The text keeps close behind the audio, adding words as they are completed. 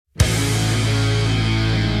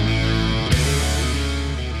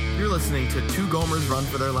to Two Gomers Run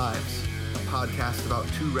for Their Lives, a podcast about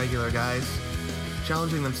two regular guys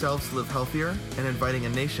challenging themselves to live healthier and inviting a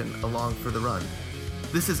nation along for the run.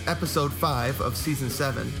 This is episode 5 of season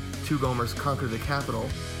 7, Two Gomers Conquer the Capital,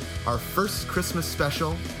 our first Christmas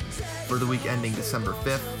special for the week ending December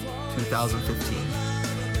 5th, 2015.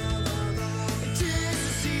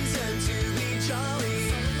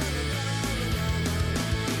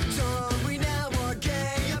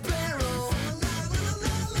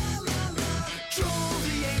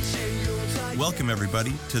 Welcome,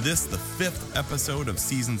 everybody, to this, the 5th episode of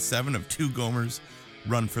Season 7 of Two Gomers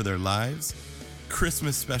Run for Their Lives.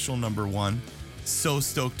 Christmas special number 1. So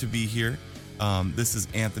stoked to be here. This is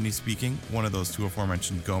Anthony speaking, one of those two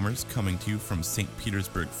aforementioned Gomers, coming to you from St.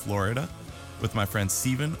 Petersburg, Florida, with my friend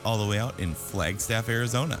Steven, all the way out in Flagstaff,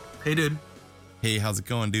 Arizona. Hey, dude. Hey, how's it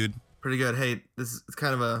going, dude? Pretty good. Hey, this is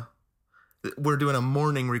kind of we're doing a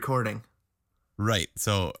morning recording. Right,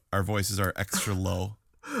 so our voices are extra low.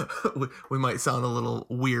 We might sound a little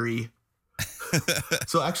weary.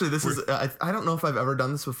 So actually, this is, I don't know if I've ever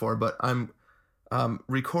done this before, but I'm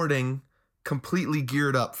recording completely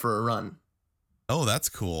geared up for a run. Oh, that's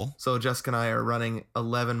cool. So Jessica and I are running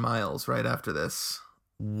 11 miles right after this.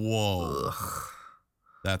 Whoa. Ugh.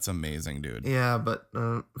 That's amazing, dude. Yeah, but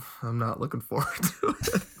I'm not looking forward to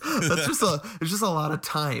it. It's just a lot of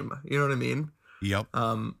time. You know what I mean? Yep.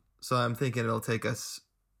 So I'm thinking it'll take us,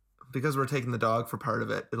 because we're taking the dog for part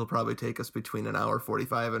of it, it'll probably take us between an hour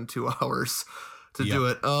 45 and 2 hours to do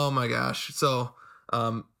it. Oh my gosh. So,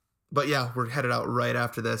 but yeah, we're headed out right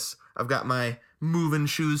after this. I've got my moving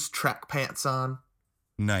shoes, track pants on.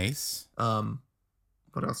 Nice.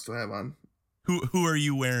 What else do I have on? Who are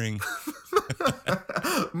you wearing?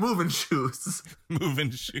 Moving shoes.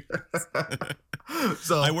 Moving shoes.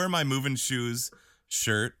 So I wear my moving shoes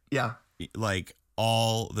shirt yeah, like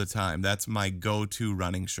all the time. That's my go-to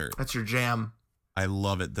running shirt. that's your jam. I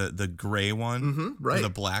love it. The gray one, Mm-hmm. or Right. the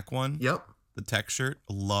black one. Yep. The tech shirt.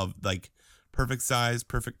 Love, like, perfect size,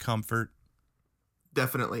 perfect comfort.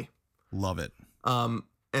 Definitely. Love it. And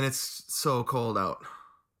it's so cold out.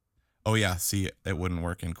 Oh yeah, see, it wouldn't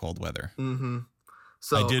work in cold weather. Mm-hmm.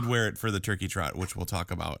 So I did wear it for the turkey trot, which we'll talk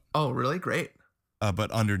about. Oh, really? Great. But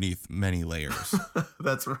underneath many layers.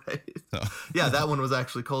 That's right. So. Yeah, that one was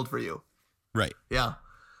actually cold for you. Right. Yeah.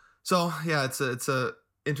 So yeah, it's a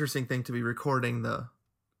interesting thing to be recording the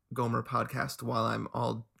Gomer podcast while I'm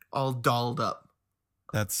all dolled up.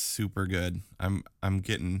 That's super good. I'm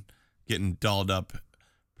getting dolled up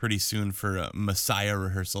pretty soon for a Messiah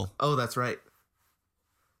rehearsal. Oh, that's right.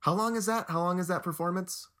 How long is that? How long is that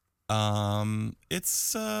performance?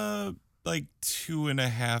 It's like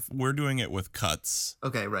 2.5. We're doing it with cuts,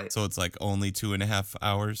 Okay, right. so it's like only 2.5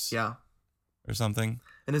 hours. Yeah. Or something.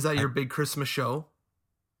 And is that your big Christmas show?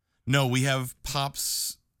 No, we have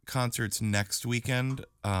Pops concerts next weekend.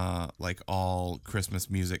 Like all Christmas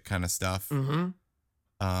music kind of stuff. Mm-hmm.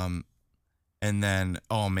 And then,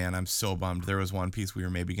 oh man, I'm so bummed. There was one piece we were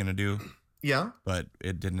maybe gonna do, Yeah. but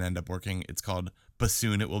it didn't end up working. It's called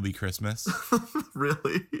Bassoon It Will Be Christmas.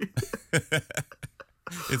 Really?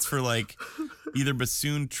 It's for like either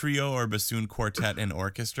bassoon trio or bassoon quartet and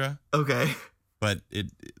orchestra, Okay. but it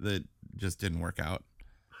just didn't work out.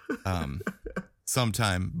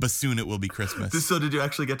 Sometime Bassoon It Will Be Christmas. So did you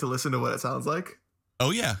actually get to listen to what it sounds like?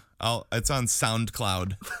 Oh yeah, it's on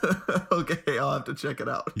SoundCloud. Okay, I'll have to check it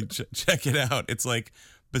out. You check it out. It's like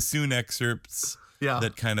bassoon excerpts Yeah.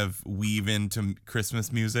 that kind of weave into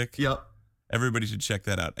Christmas music. Yep. Everybody should check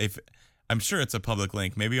that out. I'm sure it's a public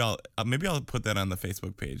link. Maybe I'll put that on the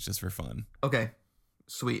Facebook page just for fun. Okay.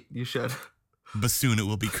 Sweet. You should. Bassoon It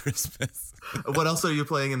Will Be Christmas. What else are you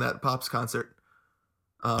playing in that Pops concert?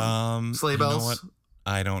 Sleigh You know bells? what?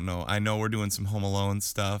 I don't know. I know we're doing some Home Alone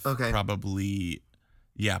stuff. Okay. Probably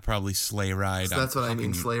Sleigh Ride. So that's what I How mean,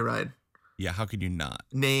 can you- sleigh ride. Yeah, how could you not?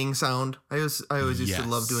 Neighing sound. I always used to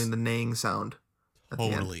love Yes. doing the neighing sound. at the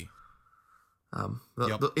end. Totally.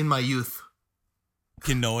 Yep. In my youth.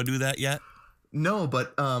 Can Noah do that yet? No,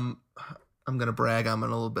 but I'm gonna brag on him a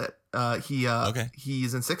little bit.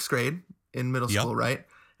 He's in 6th grade in middle Yep. school, right?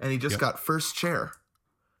 And he just Yep. got first chair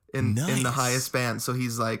in the Nice. highest band. So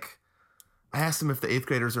he's like, I asked him if the 8th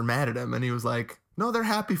graders are mad at him, and he was like, no, they're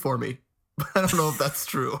happy for me. But I don't know if that's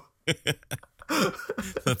true.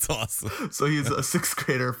 That's awesome. So he's a 6th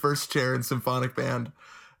grader, first chair in symphonic band.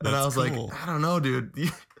 And I was That's cool. like, I don't know, dude.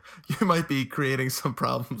 You might be creating some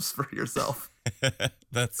problems for yourself.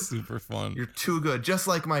 That's super fun. You're too good. Just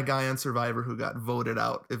like my guy on Survivor who got voted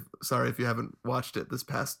out. Sorry if you haven't watched it this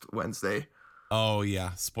past Wednesday. Oh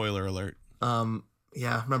yeah, spoiler alert.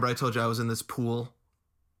 Yeah, remember I told you I was in this pool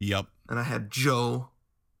Yep. and I had Joe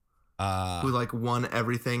who like won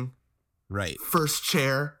everything. Right. first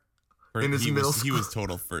chair in his middle school. He was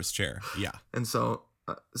total first chair. Yeah. And so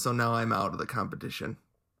now I'm out of the competition.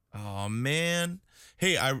 Oh man.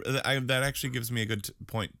 Hey, I that actually gives me a good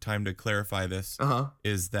time to clarify this.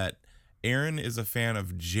 Is that Aaron is a fan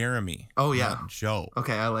of Jeremy? Oh yeah, not Joe.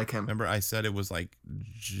 Okay, I like him. Remember, I said it was like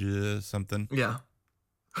something. Yeah.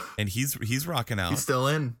 And he's rocking out. He's still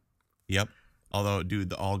in. Yep. Although, dude,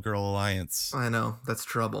 the All Girl Alliance. I know, that's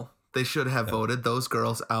trouble. They should have voted those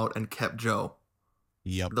girls out and kept Joe.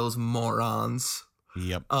 Yep. Those morons.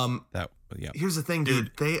 Yep. Yep. Here's the thing,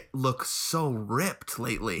 dude. They look so ripped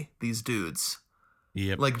lately, these dudes.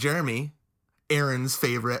 Yep. Like Jeremy, Aaron's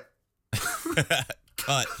favorite.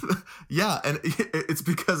 Cut. Yeah, and it's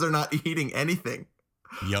because they're not eating anything.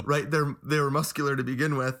 Yep. Right? They were muscular to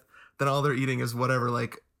begin with. Then all they're eating is whatever,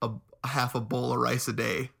 like a half a bowl of rice a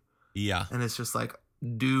day. Yeah. And it's just like,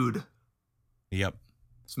 dude. Yep.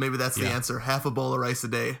 So maybe that's the answer. Half a bowl of rice a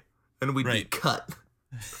day. And we'd be cut.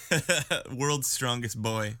 World's strongest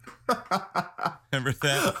boy. Remember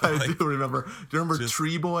that? I do remember. Do you remember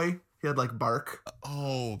Tree Boy? He had like bark.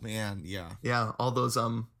 Oh man, yeah. Yeah, all those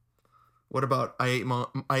what about I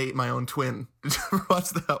ate my own twin? Did you ever watch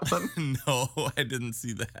that one? No, I didn't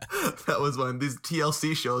see that. That was one of these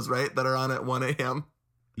TLC shows, right? That are on at 1 a.m.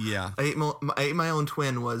 Yeah. I ate my own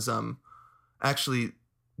twin was actually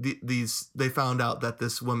they found out that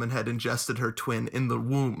this woman had ingested her twin in the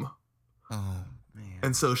womb. Oh man.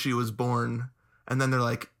 And so she was born, and then they're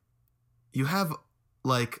like, you have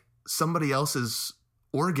like somebody else's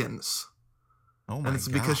organs. Oh my god. And it's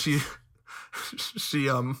because she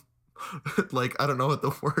like, I don't know what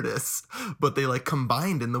the word is, but they like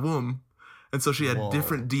combined in the womb. And so she had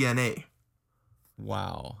different DNA.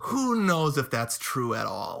 Wow. Who knows if that's true at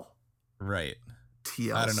all? Right.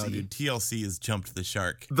 TLC. I don't know, dude. TLC has jumped the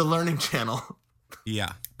shark. The Learning Channel.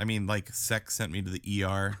 Yeah. I mean, like, sex sent me to the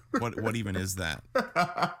ER. What even is that?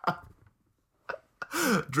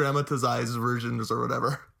 Dramatized versions or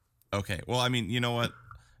whatever. Okay. Well, I mean, you know what?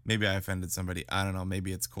 Maybe I offended somebody. I don't know.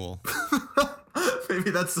 Maybe it's cool.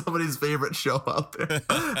 Maybe that's somebody's favorite show out there.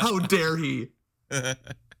 How dare he?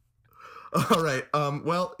 All right.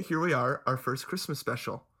 Well, here we are. Our first Christmas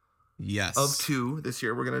special. Yes. Of 2 this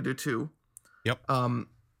year. We're going to do 2. Yep.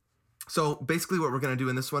 So basically what we're going to do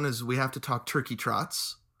in this one is we have to talk turkey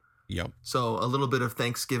trots. Yep. So a little bit of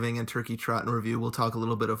Thanksgiving and turkey trot in review. We'll talk a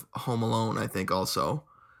little bit of Home Alone, I think, also.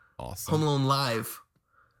 Awesome. Home Alone Live.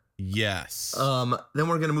 Yes. Then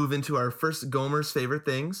we're going to move into our first Gomer's favorite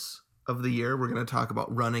things of the year. We're going to talk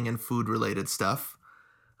about running and food related stuff,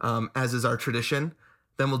 as is our tradition.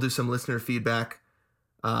 Then we'll do some listener feedback.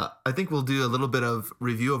 I think we'll do a little bit of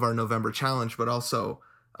review of our November challenge, but also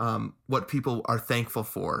what people are thankful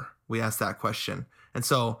for. We asked that question. And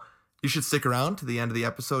so you should stick around to the end of the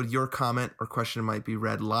episode. Your comment or question might be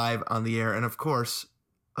read live on the air. And of course,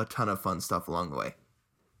 a ton of fun stuff along the way.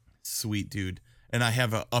 Sweet, dude. And I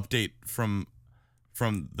have an update from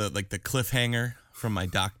the cliffhanger from my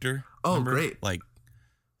doctor. Oh, remember? Great. Like,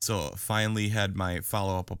 so finally had my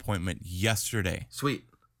follow-up appointment yesterday. Sweet.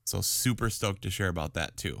 So super stoked to share about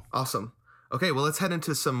that too. Awesome. Okay, well, let's head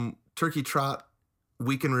into some turkey trot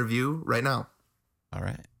week in review right now. All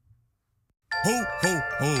right. Ho, ho,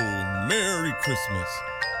 ho. Merry Christmas.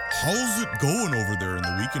 How's it going over there in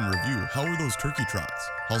the week in review? How are those turkey trots?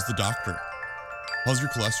 How's the doctor? How's your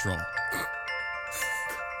cholesterol?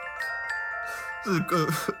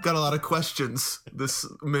 Got a lot of questions, this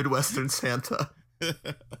Midwestern Santa. I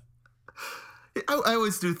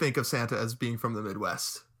always do think of Santa as being from the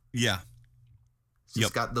Midwest. Yeah. He's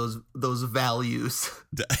got those values.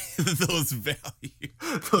 Those values.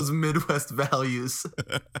 Those Midwest values.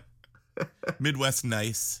 Midwest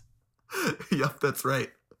nice. Yep, that's right.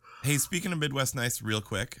 Hey, speaking of Midwest nice, real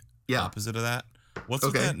quick. Yeah. Opposite of that. What's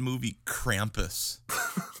with that movie Krampus?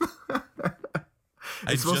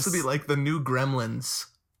 It's supposed to be like the new Gremlins.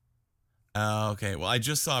 Okay. Well, I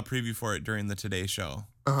just saw a preview for it during the Today Show.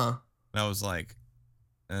 Uh-huh. And I was like,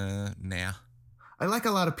 nah. I like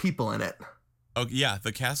a lot of people in it. Oh, yeah.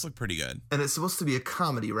 The cast looked pretty good. And it's supposed to be a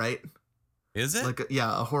comedy, right? Is it? Like,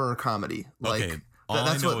 a horror comedy. Like, okay.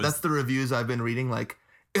 That's the reviews I've been reading. Like,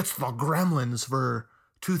 it's the Gremlins for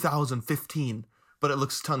 2015, but it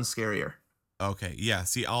looks tons scarier. Okay. Yeah.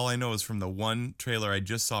 See, all I know is from the one trailer I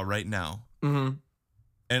just saw right now. Mm-hmm.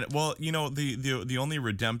 And, well, you know, the only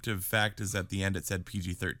redemptive fact is at the end it said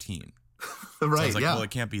PG-13. Right, so I was like, well,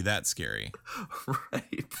 it can't be that scary.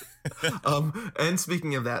 Right. And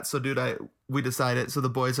speaking of that, so dude, we decided, so the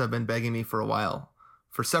boys have been begging me for a while,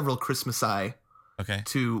 for several Christmas-eye,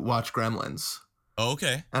 to watch Gremlins. Oh,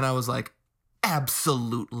 okay. And I was like,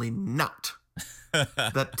 absolutely not.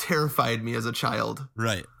 That terrified me as a child.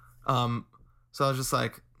 Right. So I was just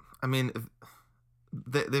like, I mean, if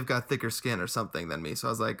they've got thicker skin or something than me. So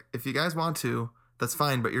I was like, if you guys want to, that's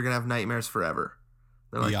fine, but you're going to have nightmares forever.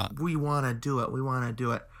 They're like, Yeah. we want to do it. We want to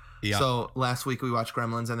do it. Yeah. So last week we watched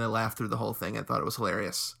Gremlins and they laughed through the whole thing and thought it was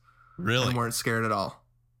hilarious. Really? And weren't scared at all.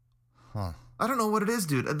 Huh. I don't know what it is,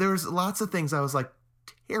 dude. There's lots of things I was like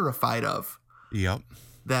terrified of Yep.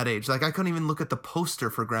 that age. Like I couldn't even look at the poster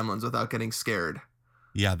for Gremlins without getting scared.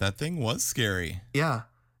 Yeah, that thing was scary. Yeah.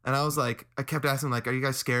 And I was like, I kept asking, like, are you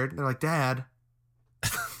guys scared? And they're like, Dad.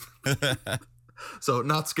 So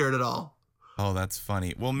not scared at all. Oh, that's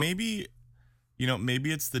funny. Well, maybe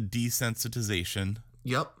it's the desensitization.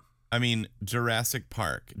 Yep. I mean, Jurassic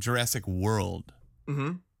Park, Jurassic World.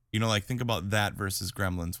 Mm-hmm. Like think about that versus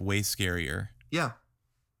Gremlins, way scarier. Yeah.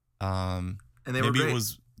 And they were maybe great. it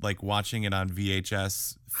was like watching it on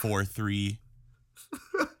VHS 4:3.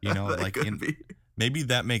 That like could be. maybe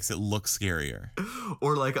that makes it look scarier.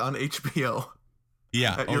 Or like on HBO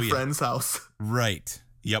Yeah. at your friend's house. Right.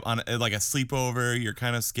 Yep. On like a sleepover, you're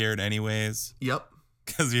kind of scared anyways Yep.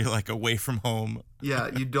 because you're like away from home. Yeah.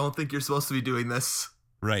 You don't think you're supposed to be doing this.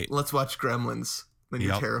 Right. Let's watch Gremlins. Then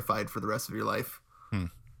you're Yep. terrified for the rest of your life.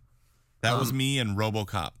 That was me and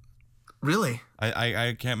RoboCop. Really?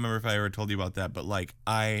 I can't remember if I ever told you about that, but like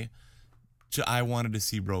I wanted to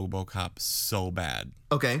see RoboCop so bad.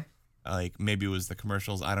 Okay. Like maybe it was the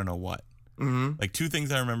commercials. I don't know what. Mm-hmm. Like two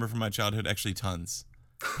things I remember from my childhood, actually tons.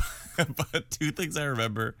 But two things I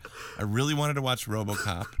remember. I really wanted to watch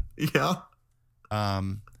RoboCop. Yeah.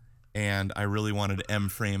 And I really wanted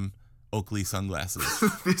M-frame Oakley sunglasses.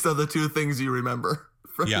 These are the two things you remember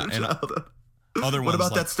from Yeah, your and childhood. Other What ones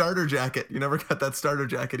about like, that starter jacket? You never got that starter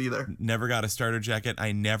jacket either. never got a starter jacket.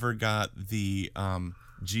 I never got the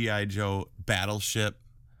G.I. Joe Battleship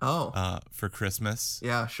Oh. for Christmas.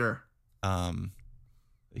 Yeah, sure.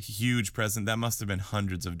 A huge present. That must have been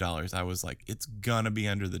hundreds of dollars. I was like, it's gonna be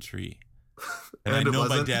under the tree. And I And it know my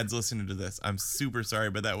wasn't? dad's listening to this. I'm super sorry,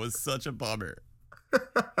 but that was such a bummer.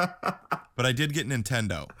 But I did get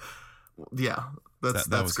Nintendo. Yeah. That That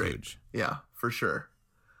that's was great. huge. Yeah, for sure.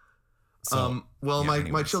 So, Well, yeah, my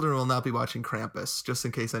anyways. children will not be watching Krampus, just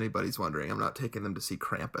in case anybody's wondering. I'm not taking them to see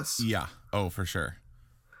Krampus. Yeah. Oh, for sure.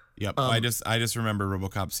 Yep. Um, I just remember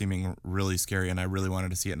RoboCop seeming really scary, and I really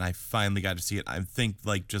wanted to see it, and I finally got to see it. I think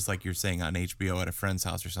just like you're saying on HBO at a friend's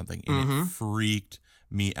house or something, and Mm-hmm. it freaked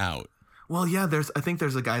me out. Well, yeah, I think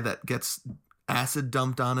there's a guy that gets acid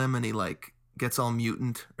dumped on him and he like gets all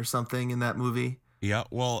mutant or something in that movie. Yeah.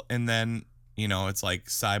 Well, and then it's like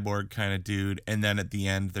cyborg kind of dude, and then at the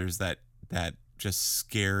end there's that just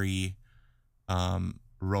scary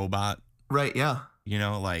robot. Right, yeah.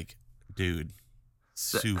 Like dude,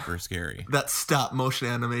 super scary. That stop motion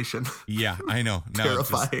animation. Yeah, I know. Now it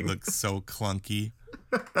just Terrifying. looks so clunky.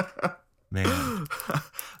 Man.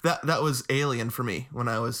 That was Alien for me when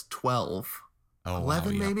I was 12. Oh,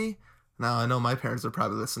 11 wow, yeah. maybe? Now I know my parents are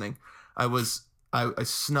probably listening. I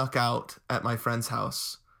snuck out at my friend's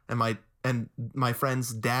house and my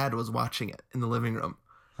friend's dad was watching it in the living room.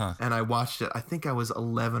 Huh. And I watched it. I think I was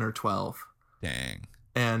 11 or 12 Dang.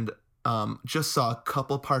 and just saw a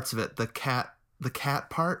couple parts of it. The cat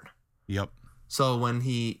part. Yep. So when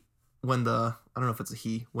the I don't know if it's a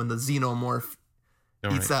he, when the xenomorph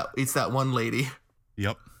All eats right. that one lady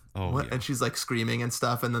Yep. Oh, yeah. and she's like screaming and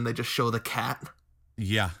stuff, and then they just show the cat.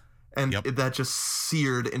 Yeah. And Yep. that just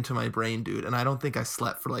seared into my brain, dude. And I don't think I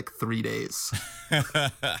slept for like 3 days.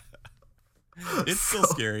 It's still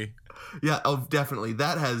scary. Yeah, oh, definitely.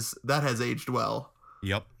 That has aged well.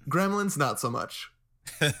 Yep. Gremlins, not so much.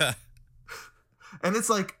 And it's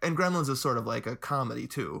like, and Gremlins is sort of like a comedy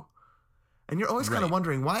too. And you're always kind of Right.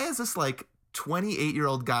 wondering, why is this like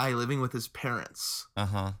 28-year-old guy living with his parents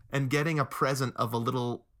Uh-huh. and getting a present of a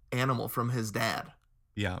little animal from his dad?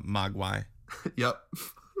 Yeah. Mogwai. Yep.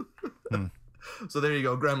 Hmm. So there you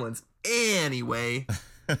go, Gremlins. Anyway,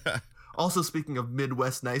 also speaking of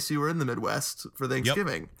Midwest nice, you were in the Midwest for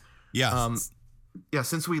Thanksgiving. Yeah. Yeah,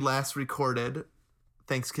 since we last recorded,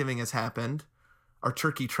 Thanksgiving has happened. Our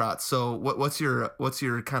turkey trot. So what's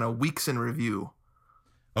your kind of weeks in review?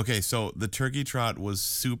 Okay, so the turkey trot was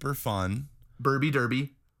super fun. Burby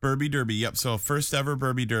Derby. Burby Derby. Yep. So first ever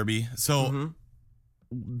Burby Derby. So Mhm.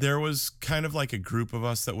 there was kind of like a group of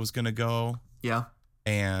us that was going to go. Yeah.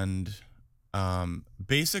 And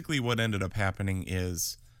basically what ended up happening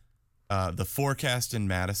is the forecast in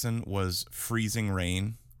Madison was freezing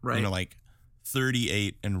rain. Right. Like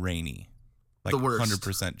 38 and rainy. Like The worst.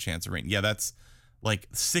 100% chance of rain. Yeah, that's like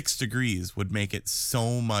 6 degrees would make it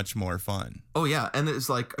so much more fun. Oh yeah, and it's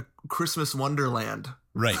like a Christmas Wonderland.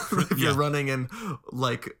 Right. If Yeah. you're running in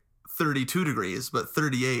like 32 degrees, but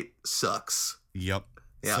 38 sucks. Yep.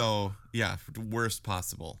 Yeah. So yeah, worst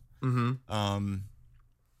possible. Mm-hmm.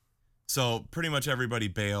 So pretty much everybody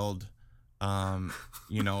bailed.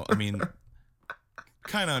 You know, I mean,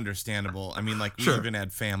 kind of understandable. I mean, like we Sure. even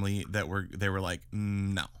had family that they were like,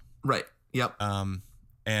 no. Right. Yep.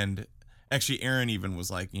 And actually Aaron even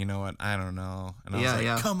was like, you know what, I don't know. And I was Yeah, like,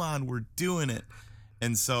 yeah. come on, we're doing it.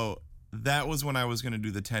 And so that was when I was going to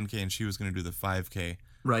do the 10K and she was going to do the 5K.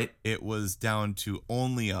 Right. It was down to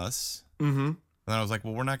only us. Mm-hmm. And I was like,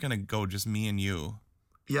 well, we're not going to go just me and you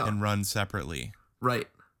Yeah. and run separately. Right.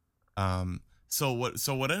 So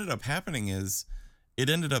what ended up happening is it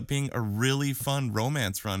ended up being a really fun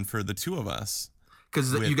romance run for the two of us.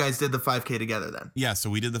 Because you guys did the 5K together then. Yeah, so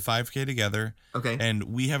we did the 5K together. Okay. And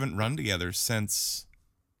we haven't run together since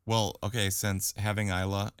having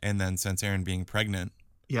Isla and then since Erin being pregnant.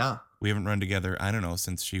 Yeah. We haven't run together, I don't know,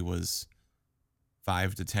 since she was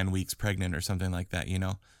 5 to 10 weeks pregnant or something like that, you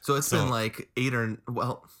know? So it's been like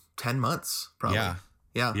 10 months probably. Yeah.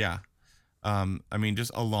 Yeah. Yeah. I mean,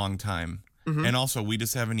 just a long time. Mhm. And also, we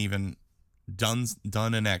just haven't even done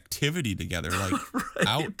an activity together, like Right.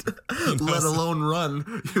 out. You know? Let alone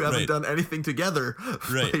run. You haven't Right. done anything together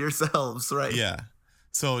Right. by yourselves, right? Yeah.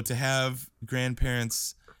 So to have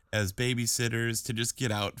grandparents as babysitters, to just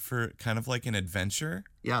get out for kind of like an adventure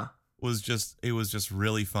Yeah. was just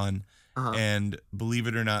really fun. Uh-huh. And believe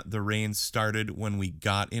it or not, the rain started when we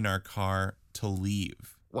got in our car to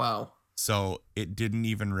leave. Wow. So it didn't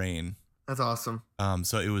even rain. That's awesome.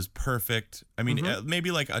 So it was perfect. I mean,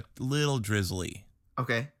 maybe like a little drizzly,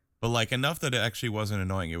 Okay. but like enough that it actually wasn't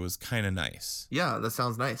annoying. It was kind of nice. Yeah, that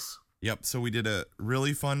sounds nice. Yep. So we did a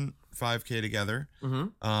really fun 5K together.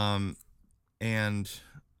 Mm-hmm. And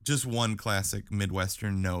just one classic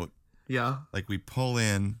Midwestern note. Yeah. Like we pull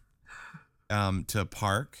in to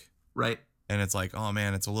park. Right. And it's like, oh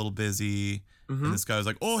man, it's a little busy. Mm-hmm. And this guy was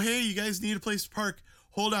like, oh, hey, you guys need a place to park.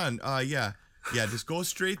 Hold on. Yeah, just go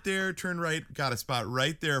straight there, turn right. Got a spot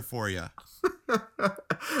right there for you.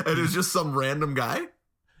 And it was just some random guy?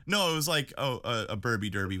 No, it was like a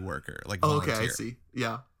Burby Derby worker, like Oh, volunteer. okay, I see.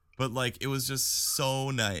 Yeah. But like, it was just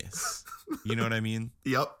so nice. You know what I mean?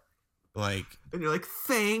 Yep. Like, And you're like,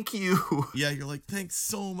 thank you. yeah, you're like, thanks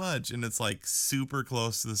so much. And it's like super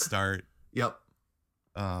close to the start. Yep.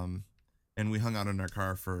 And we hung out in our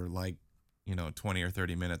car for like, 20 or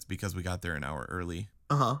 30 minutes because we got there an hour early.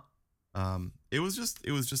 Uh-huh. It was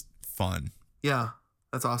just fun. Yeah.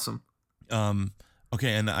 That's awesome.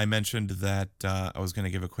 Okay, and I mentioned that I was going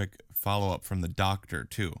to give a quick follow-up from the doctor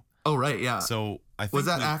too. Oh, right, yeah. So I think was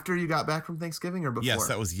that after you got back from Thanksgiving or before? Yes,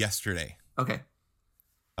 that was yesterday. Okay.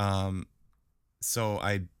 So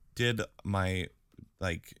I did my,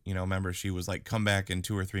 remember she was like, come back in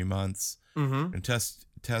 2 or 3 months and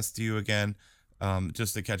test you again.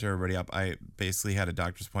 Just to catch everybody up, I basically had a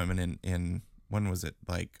doctor's appointment in when was it,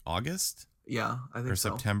 like August? Yeah, I think or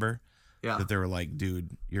so. September. Yeah. That they were like,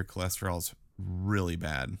 dude, your cholesterol's really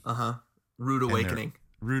bad. Rude awakening.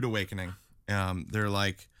 Rude awakening. They're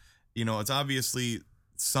like, it's obviously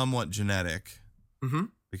somewhat genetic. Mm-hmm.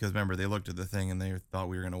 Because remember, they looked at the thing and they thought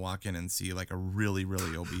we were going to walk in and see like a really,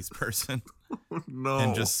 really obese person. No.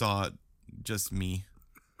 And just saw just me.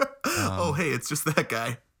 Oh, hey, it's just that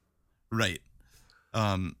guy. Right.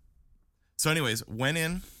 So anyways, went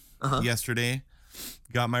in yesterday,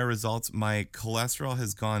 got my results. My cholesterol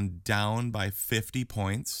has gone down by 50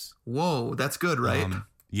 points. Whoa, that's good, right?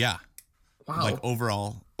 Yeah. Wow. Like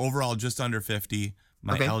overall just under 50.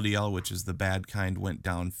 My LDL, which is the bad kind, went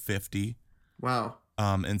down 50. Wow.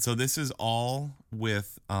 And so this is all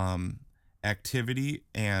with activity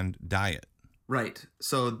and diet. Right.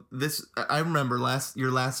 So I remember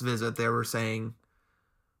your last visit, they were saying,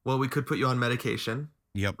 well, we could put you on medication.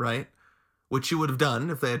 Yep. Right. Which you would have done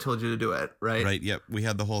if they had told you to do it. Right. Right. Yep. We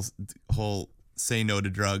had the whole say no to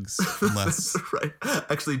drugs unless right.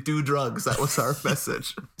 Actually, do drugs. That was our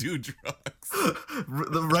message. Do drugs.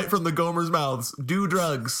 Right from the Gomer's mouths. Do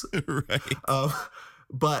drugs. Right.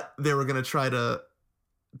 But they were going to try to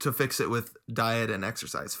fix it with diet and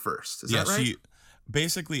exercise first. Is that right?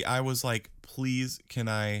 Basically, I was like, please, can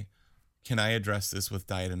I address this with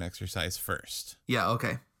diet and exercise first? Yeah.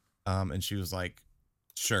 Okay. And she was like,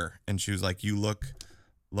 sure. And she was like, you look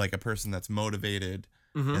like a person that's motivated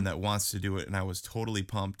and that wants to do it. And I was totally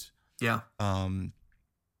pumped. Yeah. And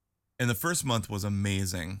the first month was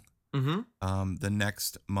amazing. The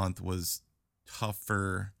next month was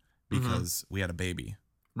tougher because we had a baby.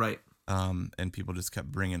 Right. And people just kept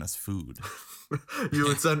bringing us food. You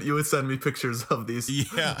would send me pictures of these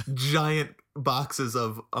giant boxes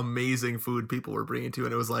of amazing food people were bringing to,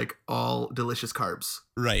 and it was like all delicious carbs.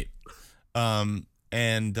 Right. And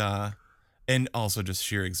And also just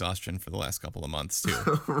sheer exhaustion for the last couple of months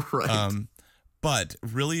too. Right. But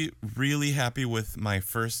really, really happy with my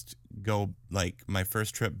first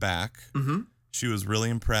trip back. Mm-hmm. She was really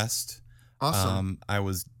impressed. Awesome. I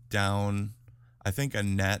was down, I think, a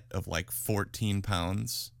net of like 14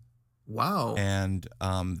 pounds. Wow. And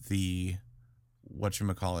the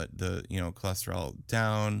cholesterol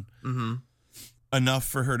down. Mm-hmm. Enough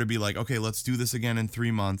for her to be like, okay, let's do this again in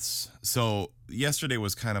 3 months. So yesterday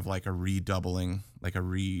was kind of like a redoubling, like it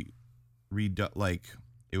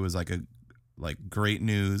was like great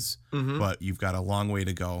news, but you've got a long way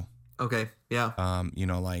to go. Okay. Yeah.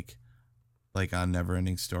 Like on Never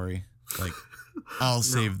Ending Story, like I'll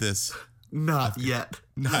save this. Not yet.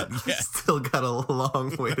 Not yet. Still got a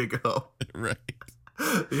long way to go. Right.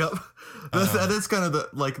 Yep. That is kind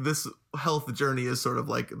of this health journey is sort of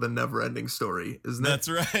like the never ending story, isn't it? That's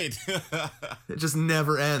right. It just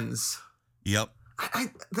never ends. Yep.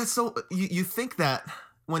 That's so, you think that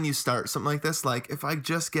when you start something like this, like if I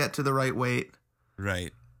just get to the right weight.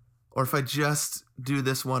 Right. Or if I just do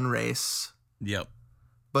this one race. Yep.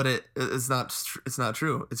 But it's not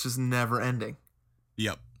true. It's just never ending.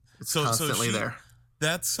 Yep. It's constantly there.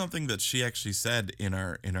 That's something that she actually said in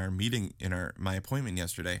our meeting, my appointment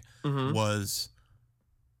yesterday, was,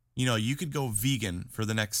 you could go vegan for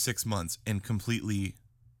the next 6 months and completely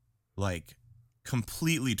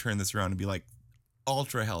turn this around and be like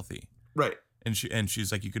ultra healthy. Right. And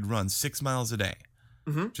she's like, you could run 6 miles a day.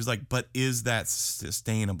 Mm-hmm. She's like, but is that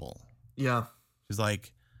sustainable? Yeah. She's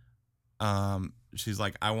like, I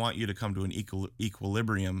want you to come to an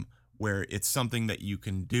equilibrium where it's something that you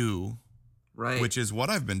can do. Right. Which is what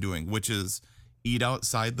I've been doing, which is eat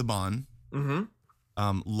outside the bun,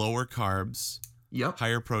 lower carbs,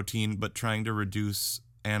 higher protein, but trying to reduce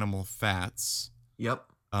animal fats. Yep.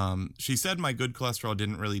 She said my good cholesterol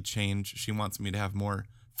didn't really change. She wants me to have more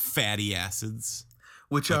fatty acids.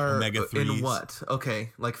 Which like are omega-3s. In what?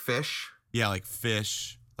 Okay, like fish? Yeah, like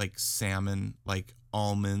fish, like salmon, like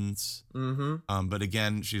almonds. Mm-hmm. But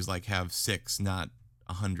again, she's like, have 6, not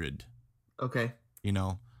 100. Okay.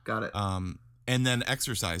 Got it. And then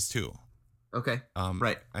exercise too. Okay.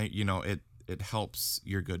 Right. It helps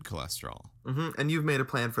your good cholesterol. Mm-hmm. And you've made a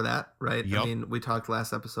plan for that, right? Yep. I mean, we talked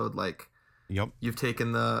last episode, Yep. You've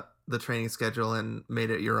taken the training schedule and made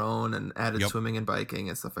it your own and added swimming and biking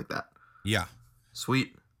and stuff like that. Yeah.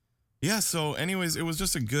 Sweet. Yeah. So anyways, it was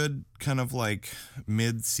just a good kind of like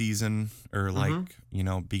mid-season or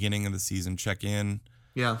beginning of the season check-in.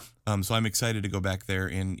 Yeah. So I'm excited to go back there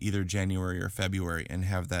in either January or February and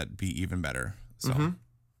have that be even better. So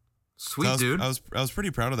Sweet, dude. I was pretty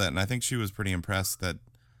proud of that, and I think she was pretty impressed that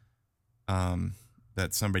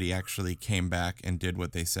that somebody actually came back and did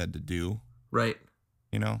what they said to do. Right.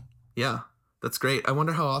 Yeah. That's great. I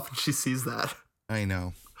wonder how often she sees that. I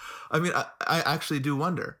know. I mean, I actually do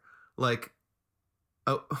wonder. I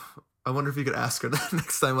wonder if you could ask her that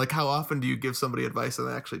next time. Like, how often do you give somebody advice and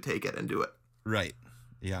they actually take it and do it? Right.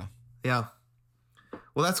 Yeah. Yeah.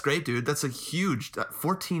 Well, that's great, dude. That's a huge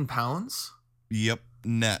 14 pounds. Yep.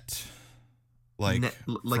 Net.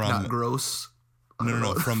 Not gross.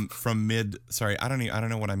 No. From mid. Sorry, I don't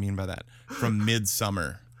know what I mean by that. From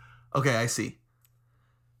midsummer. Okay, I see.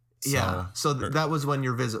 Yeah. So that was when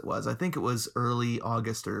your visit was. I think it was early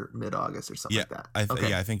August or mid-August or something like that.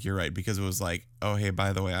 I think you're right, because it was like, oh, hey,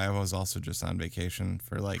 by the way, I was also just on vacation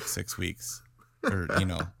for like 6 weeks, or which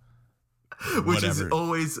whatever. Is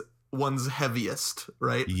always one's heaviest,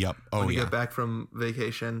 right? Yep. Oh, when you get back from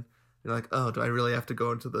vacation, you're like, oh, do I really have to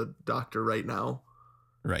go into the doctor right now?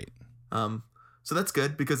 Right. So that's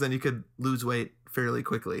good, because then you could lose weight fairly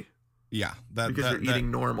quickly. Yeah. Because you're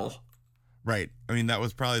eating normal. Right. I mean, that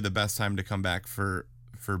was probably the best time to come back for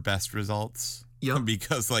best results. Yep.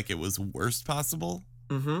 Because it was worst possible.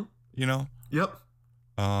 Mm-hmm. Yep.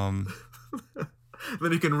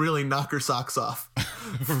 Then you can really knock her socks off.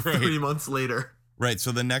 Right. 3 months later. Right.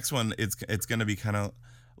 So the next one, it's going to be kind of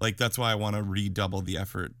like, that's why I want to redouble the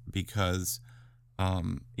effort, because,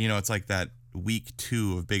 it's like that week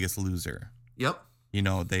 2 of Biggest Loser. Yep.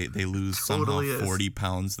 They lose totally somehow 40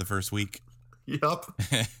 pounds the first week. Yep.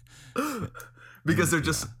 Because they're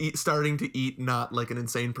just starting to eat not like an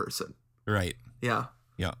insane person. Right. Yeah.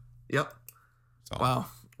 Yeah. Yep. So. Wow.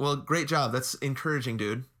 Well, great job. That's encouraging,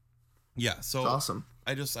 dude. Yeah. So that's awesome.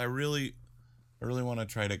 I really want to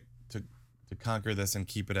try to conquer this and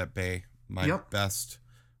keep it at bay. My best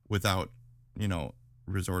without,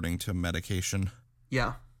 resorting to medication.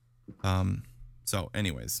 Yeah. So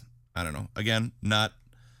anyways, I don't know. Again, not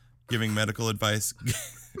giving medical advice.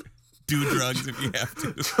 Do drugs if you have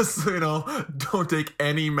to. Just so you know, don't take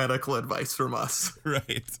any medical advice from us.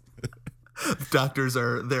 Right. Doctors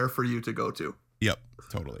are there for you to go to. Yep,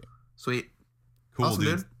 totally. Sweet. Cool, Awesome,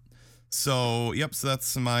 dude. So, so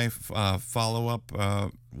that's my follow-up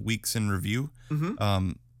weeks in review.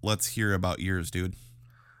 Let's hear about yours, dude.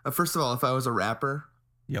 First of all, if I was a rapper,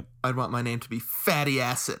 Yep. I'd want my name to be Fatty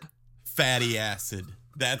Acid. Fatty Acid.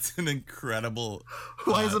 That's an incredible...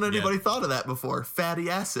 Why hasn't anybody thought of that before? Fatty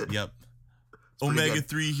Acid. Yep.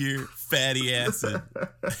 Omega-3 here, Fatty Acid.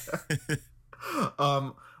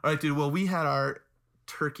 All right, dude. Well, we had our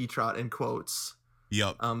turkey trot in quotes.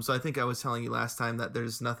 Yep. So I think I was telling you last time that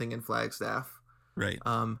there's nothing in Flagstaff. Right.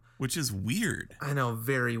 Which is weird. I know,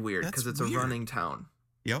 very weird, because it's weird. a running town.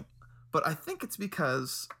 Yep. But I think it's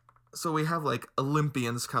because, so we have like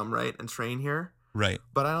Olympians come, right, and train here. Right.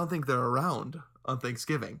 But I don't think they're around on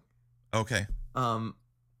Thanksgiving. Okay.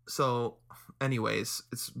 So anyways,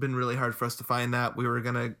 it's been really hard for us to find that. We were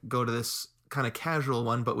going to go to this kind of casual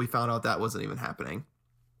one, but we found out that wasn't even happening.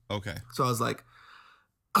 Okay. So I was like,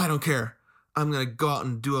 I don't care. I'm going to go out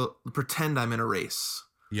and pretend I'm in a race.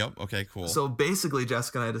 Yep. Okay, cool. So basically,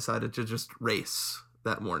 Jessica and I decided to just race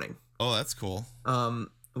that morning. Oh, that's cool.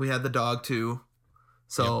 We had the dog too.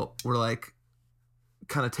 So we're like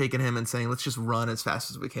kind of taking him and saying, let's just run as fast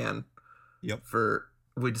as we can. Yep.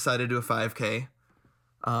 We decided to do a 5K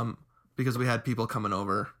because we had people coming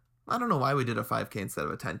over. I don't know why we did a 5K instead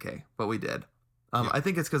of a 10K, but we did. I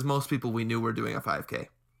think it's because most people we knew were doing a 5K.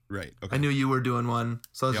 Right. Okay. I knew you were doing one,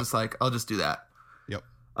 so I was just like, I'll just do that. Yep.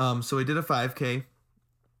 So we did a 5K.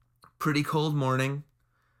 Pretty cold morning.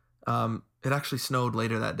 It actually snowed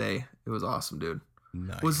later that day. It was awesome, dude.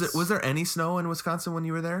 Nice. Was there any snow in Wisconsin when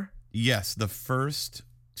you were there? Yes, the first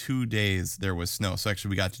 2 days there was snow. So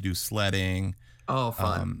actually we got to do sledding. Oh,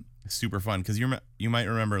 fun. Super fun, because you might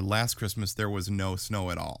remember last Christmas there was no snow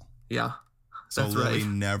at all. Yeah. So that's Lily right.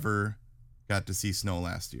 never got to see snow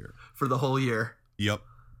last year. For the whole year. Yep.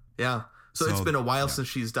 Yeah. So it's been a while since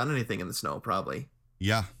she's done anything in the snow, probably.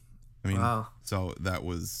 Yeah. I mean, wow. So that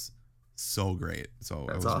was so great. So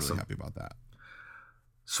I was awesome. really happy about that.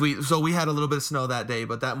 Sweet. So we had a little bit of snow that day,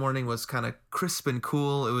 but that morning was kind of crisp and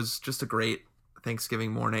cool. It was just a great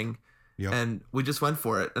Thanksgiving morning. Yep. And we just went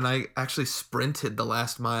for it. And I actually sprinted the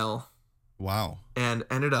last mile. Wow. And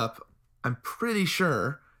ended up, I'm pretty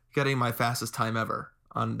sure, getting my fastest time ever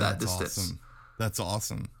on that distance. Awesome. That's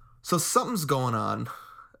awesome. So something's going on.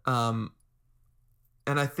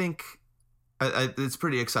 And I think it's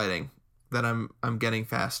pretty exciting that I'm getting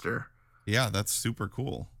faster. Yeah, that's super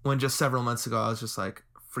cool. When just several months ago, I was just like,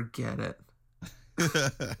 forget it.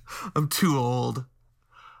 I'm too old.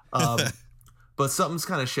 But something's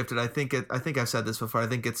kind of shifted. I think I've said this before. I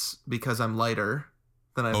think it's because I'm lighter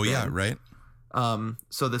than I've been. Yeah, right.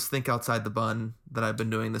 So this think outside the bun that I've been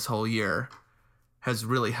doing this whole year has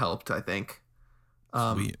really helped, I think.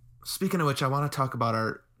 Sweet. Speaking of which, I want to talk about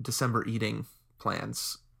our December eating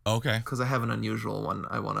plans. Okay. Because I have an unusual one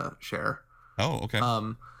I want to share. Oh, okay.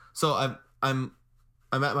 So I'm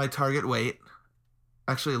at my target weight,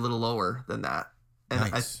 actually a little lower than that,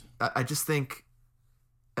 and nice. I just think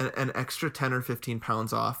an extra 10 or 15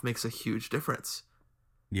 pounds off makes a huge difference.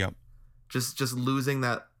 Yep. Just losing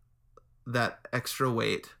that extra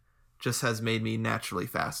weight just has made me naturally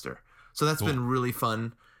faster. So that's been really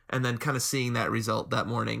fun. And then kind of seeing that result that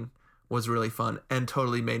morning was really fun and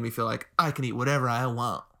totally made me feel like I can eat whatever I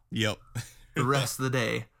want. Yep. The rest of the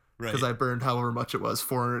day. Right. Because I burned however much it was,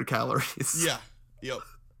 400 calories. Yeah. Yep.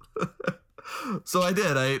 So I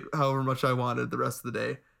did. I ate however much I wanted the rest of the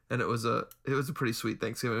day. And it was a pretty sweet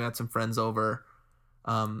Thanksgiving. We had some friends over.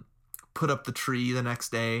 Put up the tree the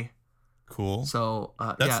next day. Cool. So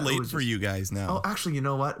that's late for you guys now. Oh, actually, you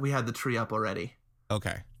know what? We had the tree up already.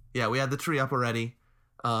 Okay. Yeah, we had the tree up already.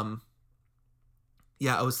 I'm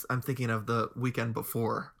thinking of the weekend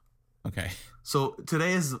before. Okay. So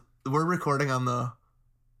we're recording on the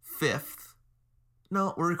 5th.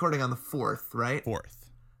 No, we're recording on the 4th, right? 4th.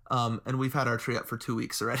 And we've had our tree up for 2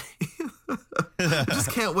 weeks already. I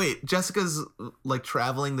just can't wait. Jessica's like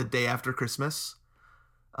traveling the day after Christmas.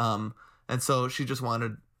 And so she just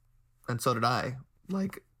wanted, and so did I,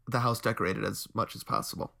 like the house decorated as much as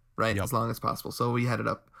possible, right? Yep. As long as possible. So we had it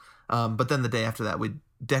up. But then the day after that, we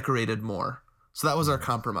decorated more. So that was our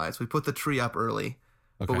compromise. We put the tree up early,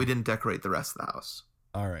 but we didn't decorate the rest of the house.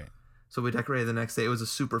 All right. So we decorated the next day. It was a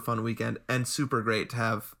super fun weekend and super great to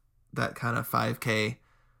have that kind of 5K,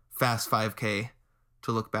 fast 5K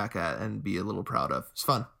to look back at and be a little proud of. It's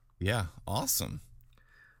fun. Yeah. Awesome.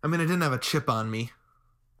 I mean, I didn't have a chip on me.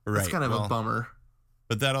 Right. That's kind of a bummer.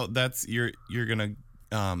 But you're gonna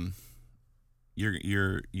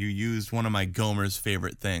you used one of my Gomer's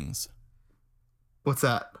favorite things. What's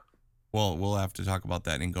that? Well, we'll have to talk about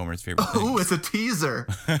that in Gomer's favorite things. Oh, it's a teaser.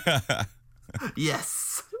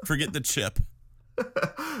 Yes. Forget the chip.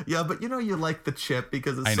 Yeah, but you like the chip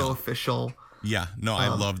because it's I so know. official. Yeah, no, I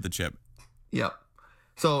love the chip. Yep.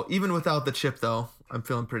 So even without the chip, though, I'm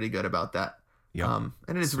feeling pretty good about that. Yep. And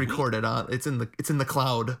it is Sweet. recorded on. It's in the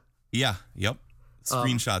cloud. Yeah, yep.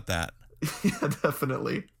 Screenshot that. Yeah,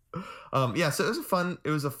 definitely. Yeah, so it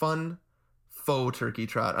was a fun faux turkey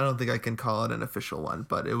trot. I don't think I can call it an official one,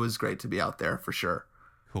 but it was great to be out there for sure.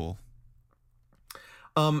 Cool.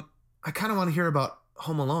 I kind of want to hear about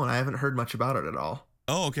Home Alone. I haven't heard much about it at all.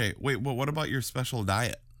 Oh, okay. Wait, well, what about your special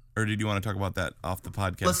diet? Or did you want to talk about that off the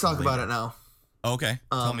podcast? Let's talk about it now. Okay,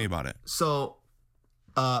 tell me about it. So,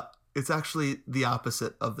 it's actually the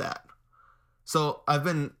opposite of that. So I've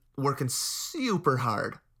been working super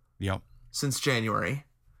hard Yep. since January.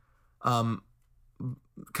 Kind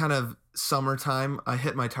of summertime, I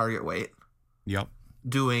hit my target weight Yep.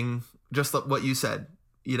 doing just what you said,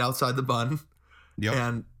 eat outside the bun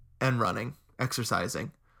Yep. and running,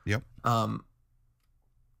 exercising, Yep.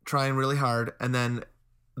 trying really hard. And then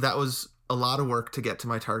that was a lot of work to get to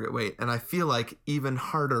my target weight. And I feel like even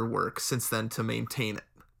harder work since then to maintain it.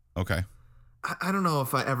 Okay. I don't know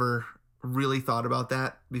if I ever really thought about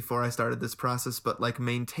that before I started this process, but like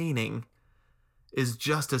maintaining is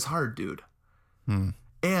just as hard, dude.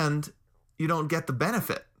 And you don't get the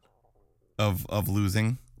benefit Of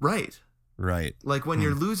losing. right. Right. Like when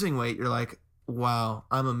you're losing weight, you're like, wow,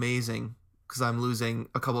 I'm amazing because I'm losing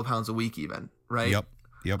a couple pounds a week even, right? Yep.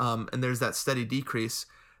 Yep. And there's that steady decrease.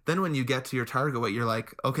 Then when you get to your target weight, you're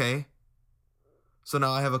like, okay, so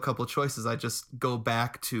now I have a couple choices. I just go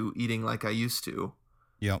back to eating like I used to,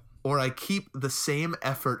 Yep. or I keep the same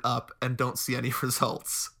effort up and don't see any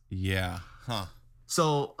results. Yeah. Huh.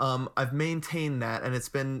 So I've maintained that, and it's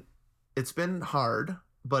been hard,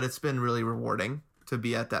 but it's been really rewarding to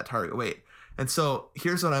be at that target weight. And so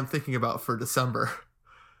here's what I'm thinking about for December.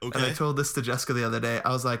 Okay. And I told this to Jessica the other day. I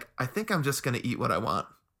was like, I think I'm just going to eat what I want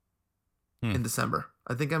in December.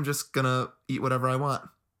 I think I'm just going to eat whatever I want.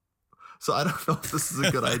 So I don't know if this is a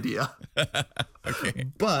good idea. Okay.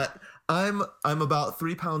 But I'm about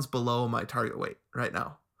 3 pounds below my target weight right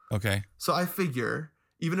now. Okay. So I figure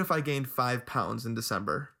even if I gained 5 pounds in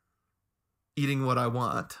December, eating what I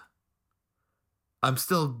want, I'm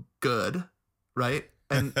still good, right?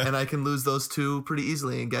 And I can lose those 2 pretty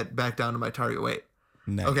easily and get back down to my target weight.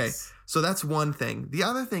 Nice. Okay, so that's one thing. The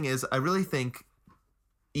other thing is I really think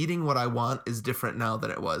eating what I want is different now than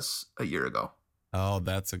it was a year ago. Oh,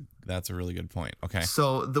 that's a really good point. Okay.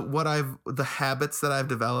 So the habits that I've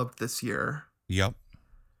developed this year Yep.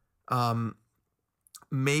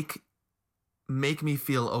 make me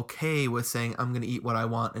feel okay with saying I'm going to eat what I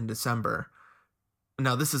want in December.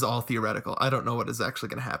 Now, this is all theoretical. I don't know what is actually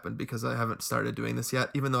going to happen because I haven't started doing this yet,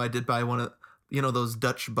 even though I did buy one of, those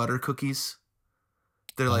Dutch butter cookies.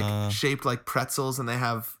 They're like shaped like pretzels and they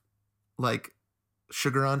have like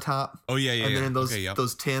sugar on top. Oh, yeah. And then in those okay, yep.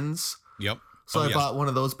 those tins. Yep. So Oh, I yeah. bought one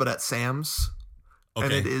of those, but at Sam's. Okay.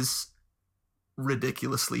 And it is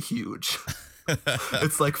ridiculously huge.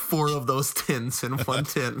 It's like 4 of those tins in one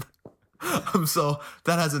tin. So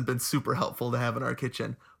that hasn't been super helpful to have in our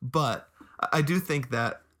kitchen. But I do think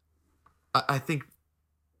that I think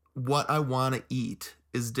what I want to eat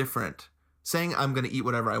is different. Saying I'm going to eat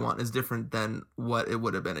whatever I want is different than what it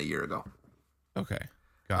would have been a year ago. Okay.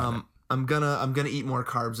 Got it. I'm gonna eat more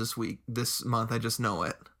carbs this month. I just know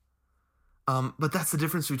it. But that's the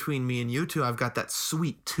difference between me and you two. I've got that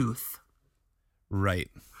sweet tooth. Right.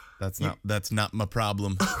 That's not my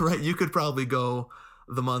problem. Right, you could probably go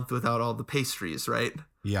the month without all the pastries, right?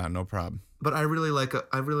 Yeah, no problem. But I really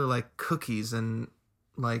like cookies and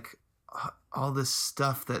like all this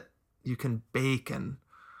stuff that you can bake. And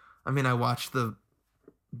I mean, I watched the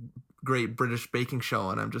Great British Baking Show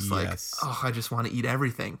and I'm just Yes. like, I just want to eat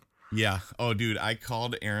everything. Yeah. Oh, dude, I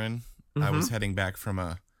called Erin. I was heading back from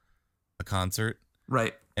a concert,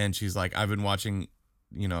 Right. and she's like, I've been watching,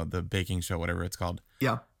 the baking show, whatever it's called.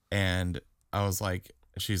 Yeah. And I was like,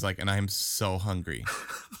 she's like, and I'm so hungry.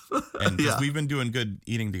 And 'cause Yeah. we've been doing good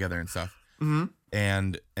eating together and stuff. Mm-hmm.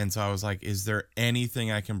 And so I was like, is there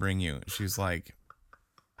anything I can bring you? She's like,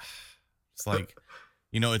 it's like,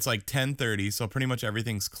 it's like 10:30, so pretty much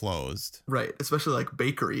everything's closed. Right. Especially like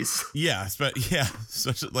bakeries. Yeah,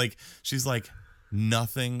 so like she's like,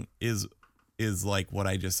 nothing is like what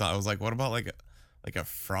I just saw. I was like, what about like a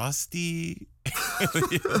Frosty?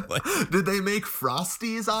 Like, Did they make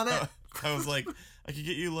Frosties on it? I was like, I could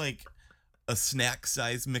get you like a snack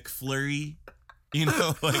size McFlurry,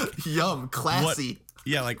 like Yum, classy.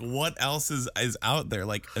 yeah, like what else is out there?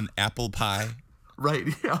 Like an apple pie, Right.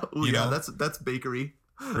 Yeah. Ooh, You yeah. know? That's bakery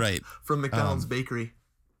right? from McDonald's bakery.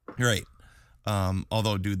 Right.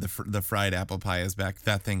 Although, dude, the fried apple pie is back.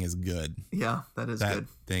 That thing is good. Yeah, that is good. That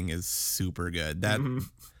thing is super good.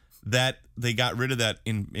 That they got rid of that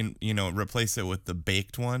in replace it with the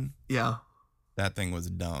baked one. Yeah. That thing was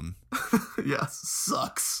dumb. Yeah,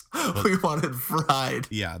 sucks. We wanted fried.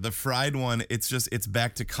 Yeah, the fried one, it's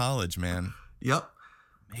back to college, man. Yep.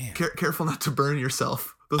 Man. Careful not to burn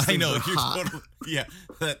yourself. Those things are hot. Yeah,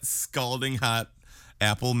 that scalding hot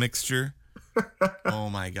apple mixture. Oh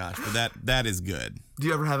my gosh, but that is good. Do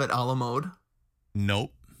you ever have it a la mode?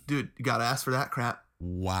 Nope. Dude, you gotta ask for that crap.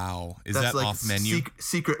 Wow. Is That's that like off menu?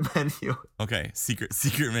 Secret menu. Okay,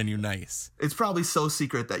 secret menu, nice. It's probably so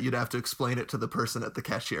secret that you'd have to explain it to the person at the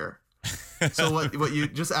cashier. So what you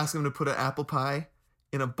just ask them to put an apple pie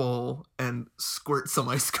in a bowl and squirt some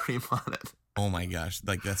ice cream on it. Oh my gosh,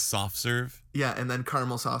 like that soft serve? Yeah, and then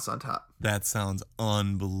caramel sauce on top. That sounds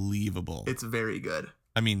unbelievable. It's very good.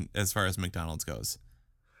 I mean, as far as McDonald's goes.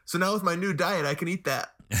 So now with my new diet, I can eat that.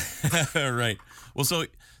 Right. Well, so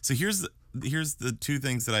here's the two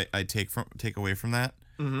things that I take away from that.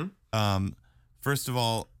 Mm-hmm. First of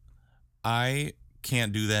all, I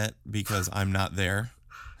can't do that because I'm not there.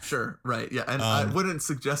 Sure. Right. Yeah. And I wouldn't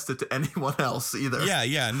suggest it to anyone else either.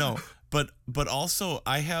 Yeah. No. But also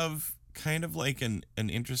I have kind of like an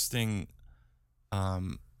interesting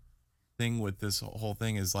thing with this whole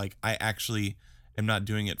thing is like I actually am not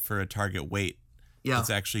doing it for a target weight. Yeah. It's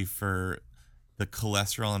actually for the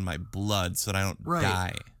cholesterol in my blood so that I don't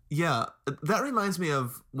die. Yeah. That reminds me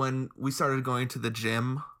of when we started going to the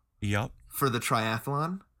gym. Yep. For the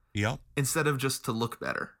triathlon. Yep. Instead of just to look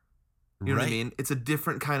better. You know what I mean? It's a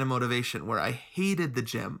different kind of motivation where I hated the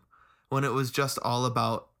gym when it was just all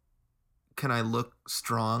about, can I look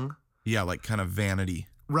strong? Yeah, like kind of vanity.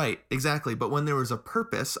 Right, exactly. But when there was a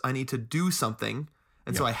purpose, I need to do something.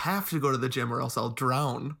 And so I have to go to the gym or else I'll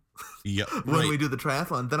drown. Yep. When we do the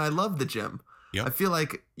triathlon, then I love the gym. Yep. I feel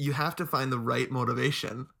like you have to find the right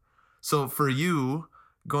motivation. So for you,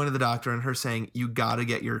 going to the doctor and her saying, you got to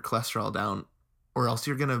get your cholesterol down or else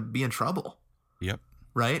you're going to be in trouble. Yep.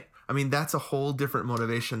 Right? I mean, that's a whole different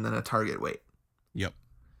motivation than a target weight. Yep.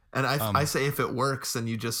 And I say if it works, then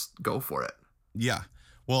you just go for it. Yeah.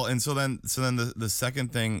 Well, and so then the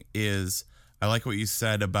second thing is I like what you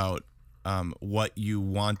said about what you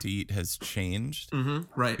want to eat has changed.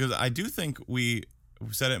 Mm-hmm. Right. Because I do think we've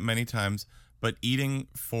said it many times, but eating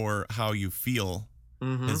for how you feel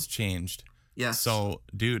has changed. Yes. So,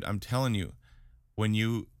 dude, I'm telling you, when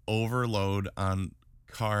you overload on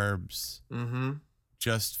carbs,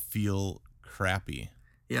 just feel crappy.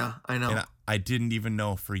 Yeah, I know. And I didn't even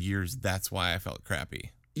know for years that's why I felt crappy.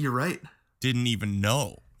 You're right. Didn't even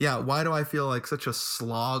know. Yeah, why do I feel like such a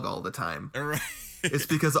slog all the time? Right. It's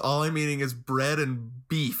because all I'm eating is bread and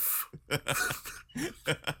beef.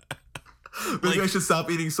 Maybe I should stop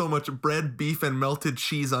eating so much bread, beef, and melted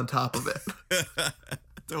cheese on top of it.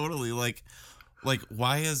 Totally. Like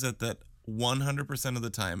why is it that 100% of the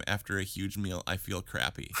time after a huge meal I feel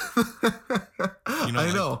crappy?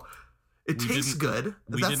 I know. It tastes good.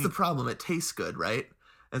 That's the problem. It tastes good, right?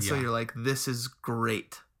 And so you're like, this is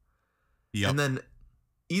great. Yep. And then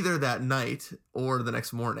either that night or the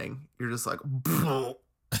next morning, you're just like,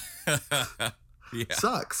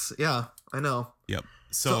 sucks. Yeah, I know. Yep.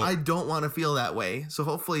 So I don't want to feel that way. So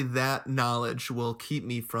hopefully that knowledge will keep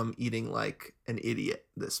me from eating like an idiot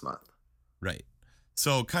this month. Right.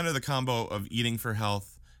 So kind of the combo of eating for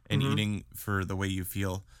health and eating for the way you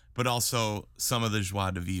feel, but also some of the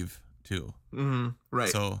joie de vivre too. Mm-hmm. Right.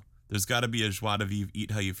 So there's got to be a joie de vivre,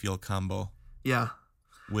 eat how you feel combo. Yeah.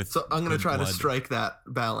 So I'm going to try to strike that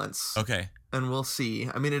balance. Okay. And we'll see.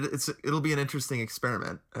 I mean, it'll be an interesting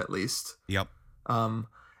experiment at least. Yep. And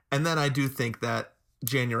then I do think that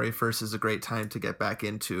January 1st is a great time to get back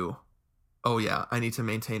into, I need to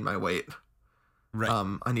maintain my weight.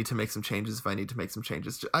 Right. I need to make some changes if I need to make some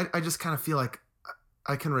changes. I just kind of feel like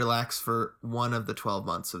I can relax for one of the 12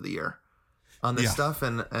 months of the year on this stuff.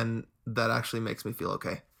 And that actually makes me feel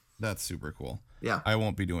okay. That's super cool. Yeah. I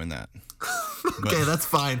won't be doing that. Okay, that's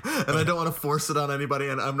fine. And I don't want to force it on anybody,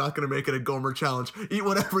 and I'm not going to make it a Gomer challenge. Eat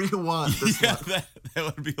whatever you want this month.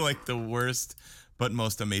 That would be like the worst but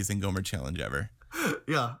most amazing Gomer challenge ever.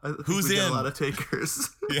 Yeah. I think Who's we in? get a lot of takers.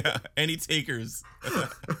 Yeah, any takers.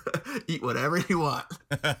 Eat whatever you want.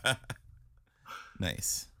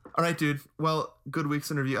 Nice. All right, dude. Well, good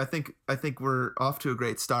week's interview. I think we're off to a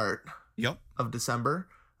great start. Yep. Of December.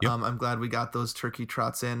 Yep. I'm glad we got those turkey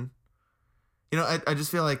trots in. You know, I just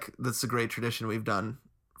feel like that's a great tradition we've done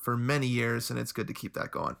for many years, and it's good to keep that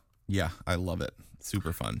going. Yeah, I love it.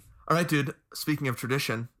 Super fun. All right, dude. Speaking of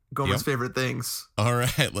tradition, Gomer's favorite things. All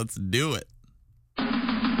right, let's do it.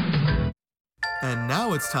 And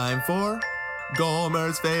now it's time for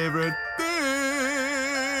Gomer's favorite things.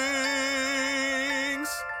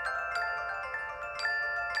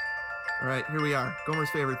 All right, here we are. Gomer's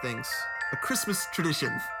favorite things. A Christmas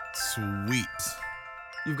tradition. Sweet.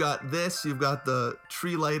 You've got this. You've got the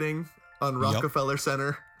tree lighting on Rockefeller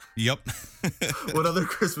Center. Yep. What other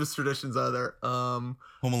Christmas traditions are there? Home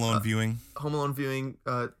Alone viewing. Home Alone viewing.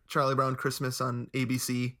 Charlie Brown Christmas on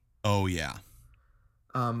ABC. Oh yeah.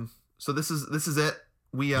 So this is it.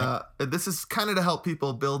 This is kind of to help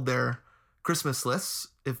people build their Christmas lists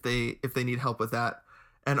if they need help with that,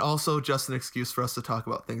 and also just an excuse for us to talk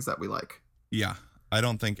about things that we like. Yeah, I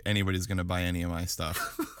don't think anybody's gonna buy any of my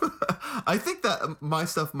stuff. I think that my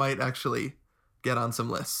stuff might actually get on some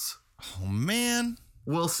lists. Oh man,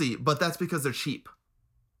 we'll see, but that's because they're cheap.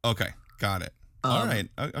 Okay, got it. All right,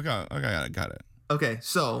 okay, got it. Okay,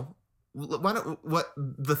 so what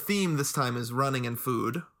the theme this time is running and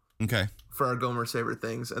food. Okay. For our Gomer's favorite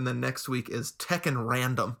things, and then next week is tech and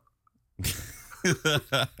random.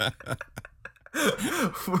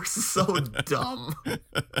 We're so dumb.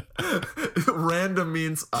 Random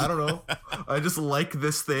means, I don't know, I just like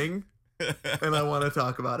this thing and I want to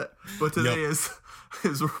talk about it. But today is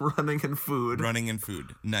running and food. Running and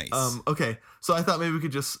food. Nice. Okay, so I thought maybe we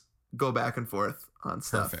could just go back and forth on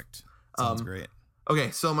stuff. Perfect. Sounds great.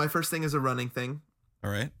 Okay, so my first thing is a running thing.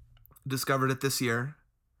 All right. Discovered it this year.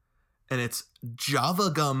 And it's Java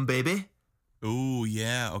gum, baby. Ooh,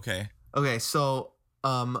 yeah. Okay. Okay, so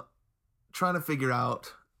trying to figure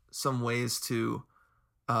out some ways to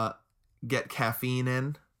get caffeine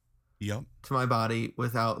in to my body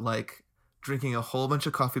without like drinking a whole bunch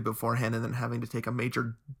of coffee beforehand and then having to take a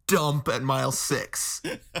major dump at mile 6.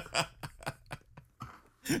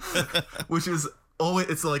 Which is always,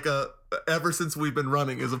 it's like ever since we've been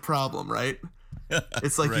running is a problem, right?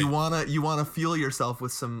 It's like right. you wanna fuel yourself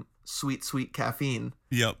with some sweet caffeine.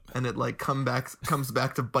 Yep. And it like comes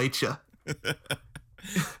back to bite you.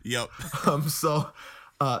 Yep. So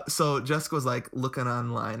Jessica was like looking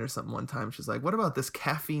online or something one time. She's like, "What about this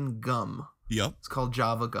caffeine gum?" Yep. It's called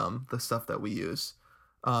Java gum, the stuff that we use.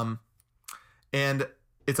 And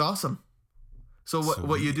it's awesome. So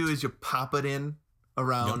what you do is you pop it in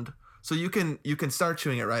around. Yep. So you can start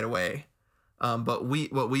chewing it right away. But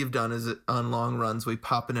what we've done is on long runs we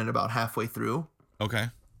pop it in about halfway through. Okay.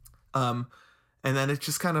 And then it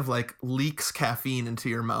just kind of like leaks caffeine into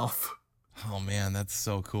your mouth. Oh man, that's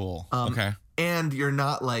so cool. Okay. And you're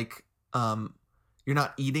not like you're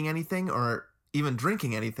not eating anything or even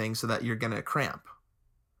drinking anything so that you're gonna cramp.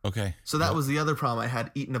 Okay. So that was the other problem I had,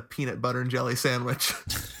 eating a peanut butter and jelly sandwich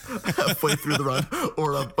halfway through the run,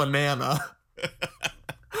 or a banana.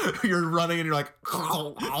 You're running and you're like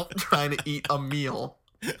trying to eat a meal.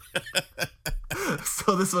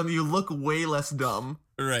 So this one, you look way less dumb.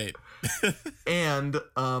 Right. And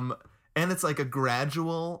it's like a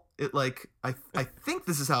gradual, it like, I think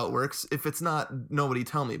this is how it works. If it's not, nobody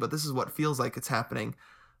tell me, but this is what feels like it's happening.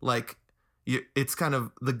 Like it's kind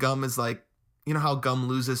of, the gum is like, you know how gum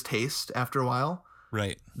loses taste after a while?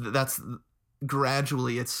 Right. That's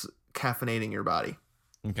gradually it's caffeinating your body.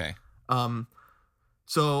 Okay.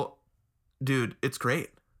 So dude, it's great.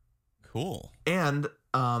 Cool. And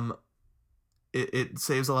it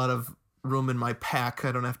saves a lot of room in my pack.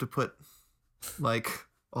 I don't have to put like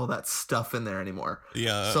all that stuff in there anymore.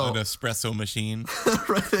 Yeah, so, an espresso machine.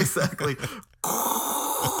 Right, exactly.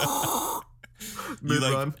 You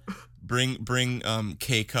like bring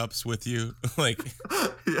K-cups with you, like.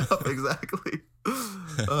 Yep, exactly.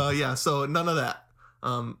 Yeah, so none of that.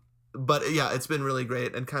 But yeah, it's been really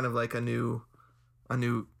great and kind of like a new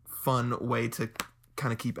fun way to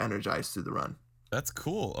kind of keep energized through the run. That's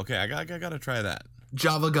cool. Okay, I gotta try that.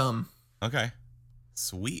 Java gum. Okay,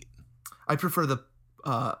 sweet. I prefer the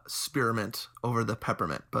spearmint over the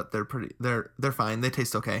peppermint, but they're fine. They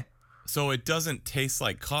taste okay. So it doesn't taste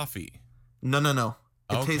like coffee. No.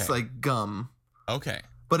 It tastes like gum. Okay.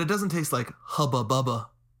 But it doesn't taste like Hubba Bubba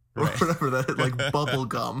or whatever that is, like bubble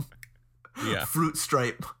gum. Yeah. Fruit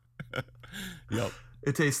Stripe. Yep.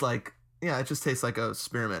 It tastes like, it just tastes like a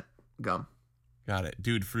spearmint gum. Got it.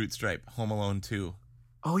 Dude, Fruit Stripe, Home Alone 2.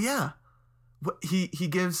 Oh yeah. What he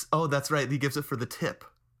gives, that's right, he gives it for the tip.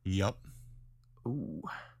 Yep. Ooh.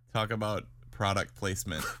 Talk about product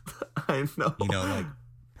placement. I know. You know, like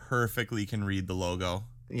perfectly can read the logo.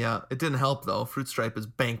 Yeah, it didn't help though. Fruit Stripe is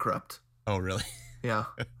bankrupt. Oh, really? Yeah.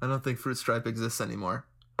 I don't think Fruit Stripe exists anymore.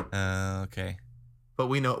 Okay. But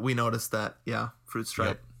we noticed that, Fruit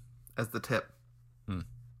Stripe as the tip.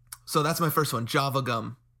 So that's my first one, Java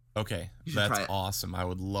gum. Okay. That's awesome. I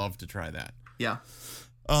would love to try that. Yeah.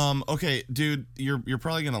 Okay, dude, you're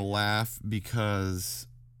probably gonna laugh because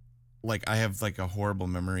like I have like a horrible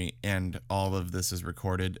memory, and all of this is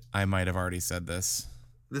recorded. I might have already said this.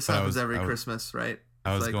 This happens every Christmas, right?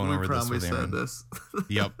 I was going over this with Aaron. This.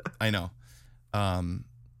 Yep, I know.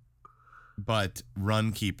 But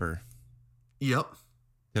Runkeeper. Yep.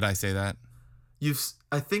 Did I say that?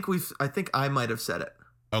 I think I might have said it.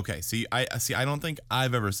 Okay, I don't think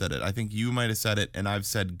I've ever said it. I think you might have said it, and I've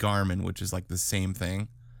said Garmin, which is like the same thing.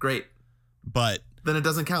 Great. But then it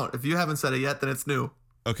doesn't count. If you haven't said it yet, then it's new.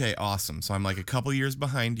 Okay, awesome. So I'm like a couple years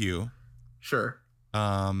behind you. Sure.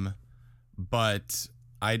 But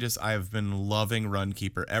I've been loving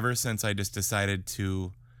Runkeeper ever since I just decided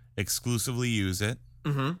to exclusively use it.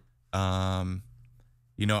 Mm-hmm.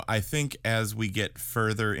 You know, I think as we get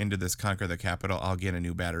further into this Conquer the Capital, I'll get a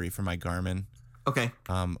new battery for my Garmin. Okay.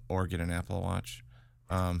 Or get an Apple Watch.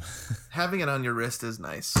 Having it on your wrist is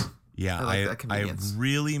nice. Yeah, I like that convenience. I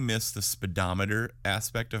really miss the speedometer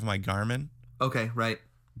aspect of my Garmin. Okay, right.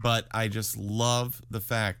 But I just love the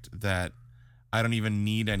fact that I don't even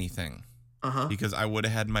need anything. Because I would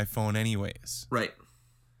have had my phone anyways. Right.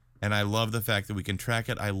 And I love the fact that we can track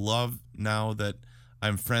it. I love now that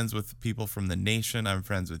I'm friends with people from the nation. I'm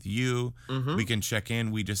friends with you. Mm-hmm. We can check in.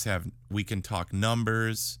 We can talk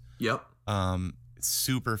numbers. Yep.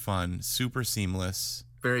 Super fun, super seamless.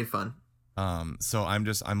 Very fun. So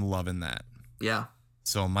I'm loving that. Yeah.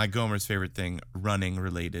 So my Gomer's favorite thing, running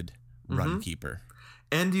related, Runkeeper.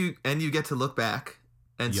 And you get to look back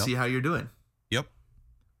and see how you're doing. Yep.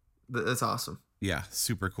 That's awesome. Yeah,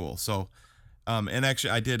 super cool. So, and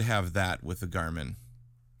actually I did have that with the Garmin.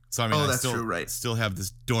 So I mean, that's true, right. Still have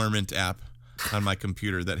this dormant app on my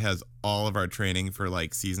computer that has all of our training for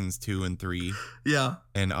like seasons 2 and 3. Yeah.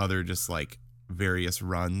 And other just like various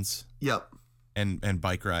runs. Yep. And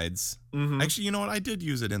bike rides. Mm-hmm. Actually, you know what? I did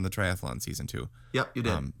use it in the triathlon season 2. Yep, you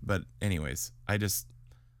did. But anyways, I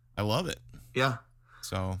love it. Yeah.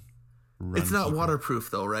 So it's not waterproof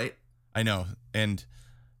though, right? I know. And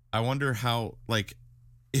I wonder how, like,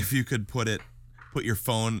 if you could put your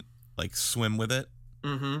phone, like, swim with it.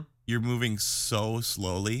 Mm-hmm. You're moving so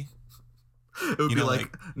slowly. It would be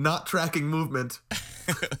like not tracking movement.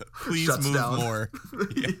 Please move down. more.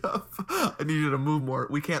 Yeah. Yep. I need you to move more.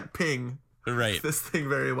 We can't ping this thing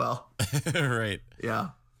very well. Right. Yeah.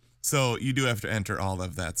 So you do have to enter all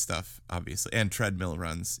of that stuff, obviously. And treadmill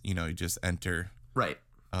runs, you just enter. Right.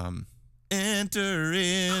 Enter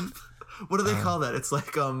in. What do they call that? It's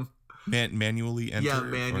like manually enter. Yeah,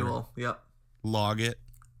 manual. Yep. Log it.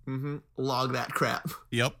 Mm-hmm. Log that crap.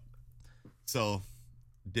 Yep. So,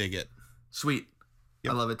 dig it. Sweet.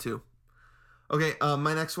 Yep. I love it too. Okay,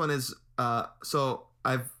 my next one is so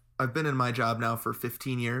I've been in my job now for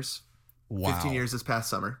 15 years. Wow. 15 years this past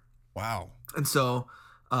summer. Wow. And so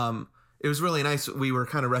it was really nice. We were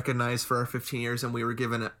kind of recognized for our 15 years, and we were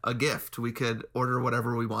given a gift. We could order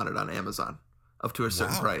whatever we wanted on Amazon up to a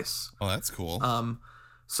certain price. Oh, that's cool.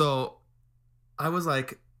 So I was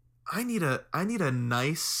like, I need a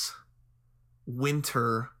nice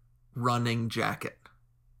winter running jacket.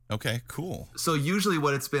 Okay, cool. So usually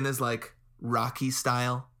what it's been is like Rocky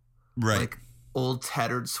style. Right. Like old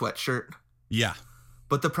tattered sweatshirt. Yeah.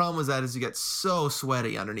 But the problem with that is you get so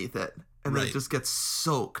sweaty underneath it, and then it just gets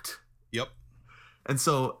soaked. Yep. And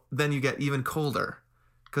so then you get even colder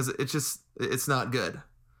because it's not good.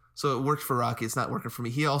 So it worked for Rocky. It's not working for me.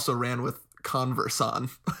 He also ran with Converse on,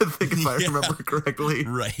 I think, if I remember correctly.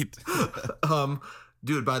 Right.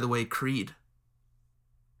 Dude, by the way, Creed.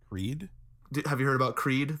 Creed? Have you heard about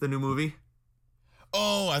Creed, the new movie?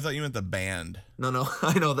 Oh, I thought you meant the band. No.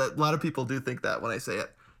 I know that a lot of people do think that when I say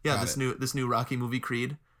it. Yeah, this new Rocky movie,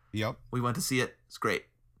 Creed. Yep. We went to see it. It's great.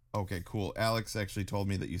 Okay, cool. Alex actually told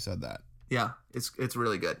me that you said that. Yeah, it's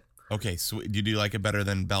really good. Okay, so did you like it better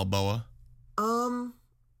than Balboa?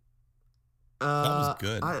 That was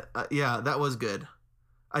good. Yeah, that was good.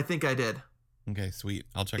 I think I did. Okay, sweet.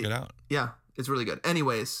 I'll check it out. Yeah, it's really good.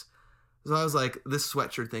 Anyways, so I was like, this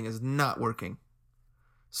sweatshirt thing is not working.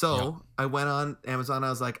 So I went on Amazon. I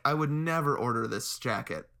was like, I would never order this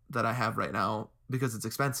jacket that I have right now because it's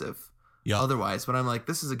expensive. Yeah. Otherwise, but I'm like,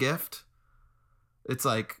 this is a gift. It's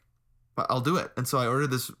like, I'll do it. And so I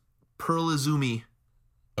ordered this Pearl Izumi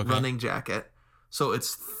running jacket. So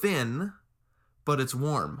it's thin, but it's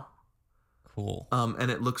warm. Cool.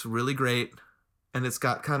 And it looks really great. And it's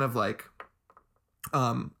got kind of like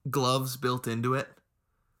gloves built into it.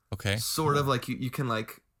 Okay. Sort of like you can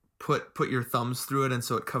like put your thumbs through it, and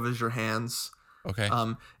so it covers your hands. Okay.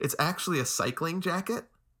 It's actually a cycling jacket.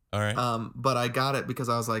 All right. But I got it because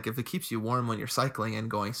I was like, if it keeps you warm when you're cycling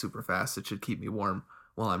and going super fast, it should keep me warm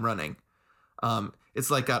while I'm running.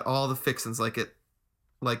 It's like got all the fixings,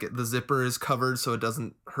 the zipper is covered so it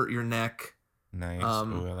doesn't hurt your neck. Nice.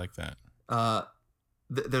 Um, Oh, I like that.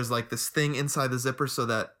 There's like this thing inside the zipper so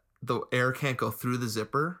that the air can't go through the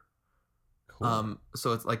zipper. Cool.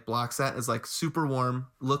 So it's like blocks that. It's like super warm,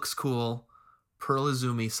 looks cool. Pearl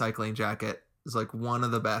Izumi cycling jacket is like one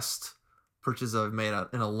of the best purchases I've made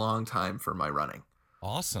in a long time for my running.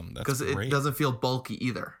 Awesome. That's Because great. it doesn't feel bulky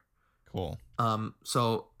either. Cool.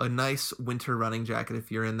 So a nice winter running jacket,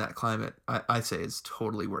 if you're in that climate, I say is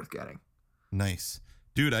totally worth getting. Nice.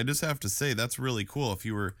 Dude, I just have to say that's really cool. If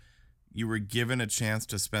you were given a chance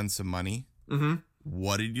to spend some money, Mm-hmm.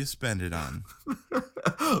 what did you spend it on?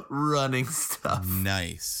 Running stuff.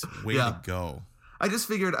 Nice. Way Yeah. to go. I just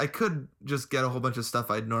figured I could just get a whole bunch of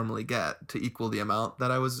stuff I'd normally get to equal the amount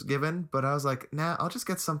that I was given, but I was like, nah, I'll just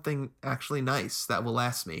get something actually nice that will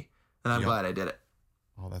last me. And I'm Yep. glad I did it.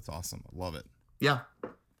 Oh, that's awesome. I love it. Yeah.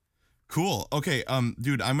 Cool. Okay,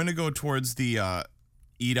 dude, I'm gonna go towards the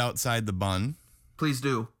eat outside the bun Please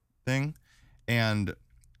do. thing and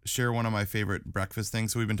share one of my favorite breakfast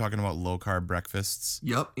things. So we've been talking about low carb breakfasts.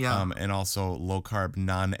 Yep. Yeah. And also low carb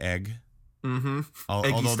non-egg. Mm-hmm. Although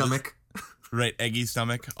Eggy this- stomach. right, eggy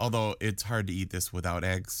stomach. Although it's hard to eat this without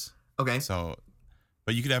eggs. Okay. So,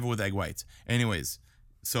 but you could have it with egg whites. Anyways,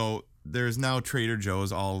 so there's now Trader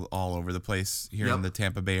Joe's all over the place here in Yep. the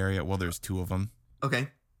Tampa Bay area. Well, there's 2 of them, Okay.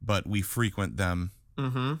 but we frequent them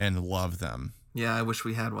Mm-hmm. and love them. Yeah, I wish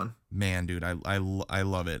we had one. Man, dude, I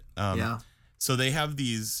love it. Yeah. So they have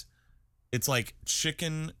these, it's like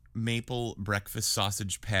chicken maple breakfast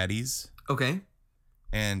sausage patties. Okay.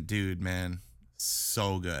 And dude, man,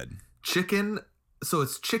 so good. Chicken. So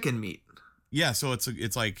it's chicken meat. Yeah, so it's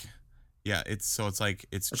like, yeah, it's A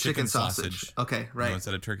chicken sausage. Okay. You know, Right.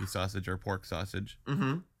 instead of turkey sausage or pork sausage.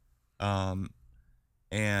 Mm-hmm.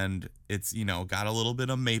 And it's, got a little bit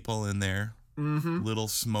of maple in there, Mm-hmm. little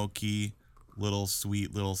smoky, little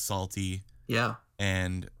sweet, little salty, Yeah.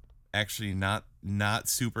 and actually not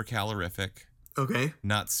super calorific, Okay.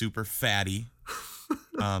 not super fatty.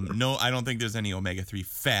 No, I don't think there's any omega-3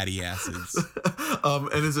 fatty acids.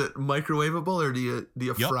 And is it microwavable or do you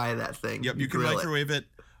Yep. fry that thing? Yep, you can grill it? microwave it.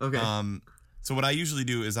 Okay. So what I usually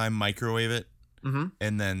do is I microwave it Mm-hmm.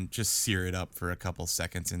 and then just sear it up for a couple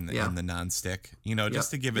seconds in the Yeah. nonstick, just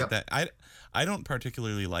to give Yep. it that. I don't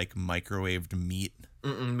particularly like microwaved meat,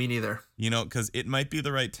 Me neither. because it might be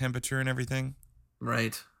the right temperature and everything.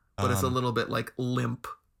 Right. But it's a Um, little bit like limp.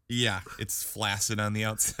 Yeah, it's flaccid on the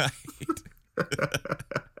outside.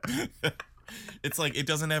 It's like it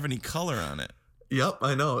doesn't have any color on it. Yep,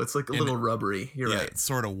 I know. It's like a And little rubbery. You're yeah, right. it's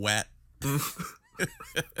sort of wet.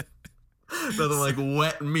 Nothing like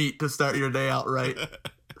wet meat to start your day out right.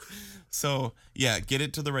 So yeah, get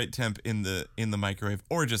it to the right temp in the microwave,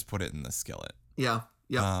 or just put it in the skillet. Yeah.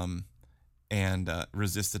 Yeah. And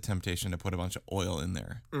resist the temptation to put a bunch of oil in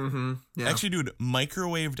there. Mm-hmm. Yeah. Actually, dude,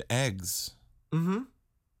 microwaved eggs.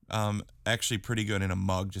 Mm-hmm. Actually pretty good in a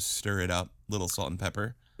mug. Just stir it up, little salt and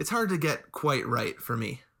pepper. It's hard to get quite right for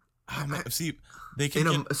me. Oh, man, see, they can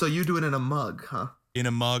get So you do it in a mug, huh? in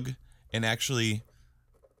a mug, and actually,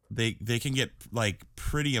 they can get like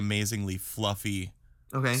pretty amazingly fluffy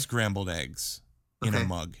Okay. scrambled eggs in a Okay.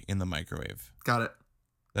 mug in the microwave. Got it.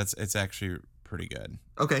 It's actually pretty good.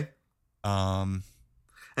 Okay. And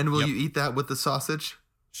will Yep. you eat that with the sausage?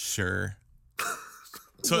 Sure.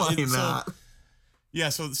 Why not? Yeah,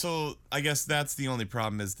 so I guess that's the only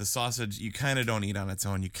problem is the sausage you kind of don't eat on its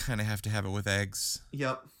own. You kind of have to have it with eggs.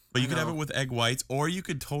 Yep. But you I could have know. it with egg whites, or you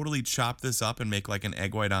could totally chop this up and make like an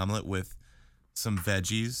egg white omelet with some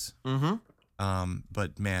veggies. Mm-hmm.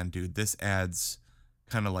 But man, dude, this adds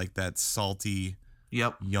kind of like that salty,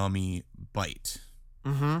 Yep. yummy bite.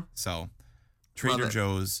 Mm-hmm. So, Trader it.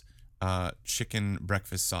 Joe's chicken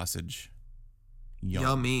breakfast sausage. Yum.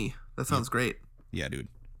 Yummy. That sounds great. Yeah, dude.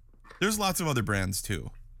 There's lots of other brands too.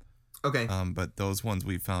 Okay. But those ones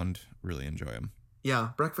we found really enjoy them. Yeah.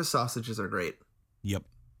 Breakfast sausages are great. Yep.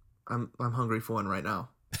 I'm hungry for one right now.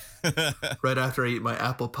 Right after I eat my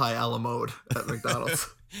apple pie a la mode at McDonald's.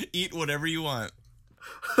 Eat whatever you want.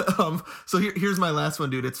 So here's my last one,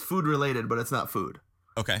 dude. It's food related, but it's not food.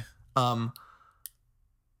 Okay.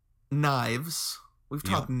 Knives. We've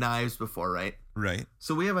talked knives before, right? Right.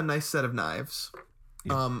 So we have a nice set of knives.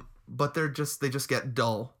 Yeah. But they just get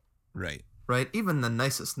dull, Right. right? Even the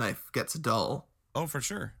nicest knife gets dull. Oh, for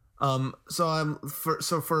sure.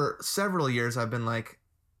 So for several years I've been like,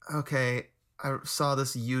 okay, I saw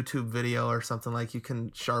this YouTube video or something like you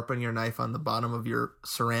can sharpen your knife on the bottom of your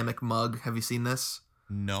ceramic mug. Have you seen this?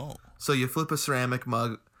 No. So you flip a ceramic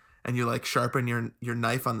mug and you like sharpen your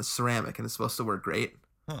knife on the ceramic and it's supposed to work great.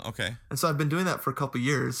 Oh, okay. And so I've been doing that for a couple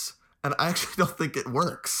years and I actually don't think it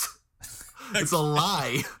works. It's a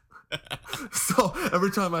lie. So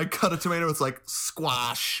every time I cut a tomato, it's like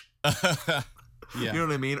squash. Yeah. You know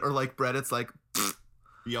what I mean? Or like bread, it's like.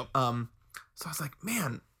 Yep. So I was like,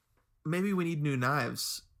 man, maybe we need new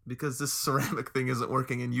knives because this ceramic thing isn't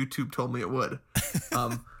working, and YouTube told me it would.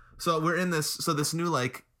 So we're in this new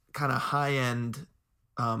like kind of high end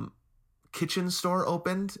kitchen store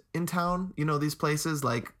opened in town. You know, these places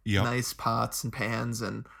like nice pots and pans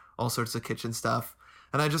and all sorts of kitchen stuff.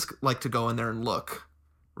 And I just like to go in there and look,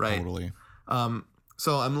 right? Totally.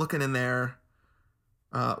 So I'm looking in there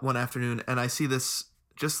one afternoon, and I see this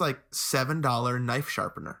just like $7 knife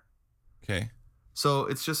sharpener. Okay. So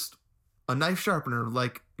it's just a knife sharpener,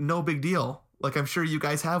 like no big deal. Like I'm sure you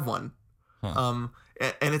guys have one. Huh.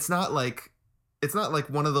 And it's not like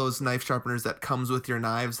one of those knife sharpeners that comes with your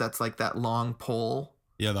knives. That's like that long pole.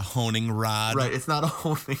 Yeah, the honing rod. Right. It's not a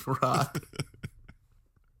honing rod.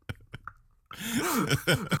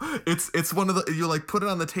 It's one of the, you like put it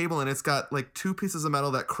on the table and it's got like two pieces of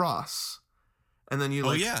metal that cross, and then you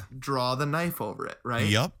draw the knife over it, right?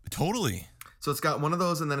 Yep, totally. So it's got one of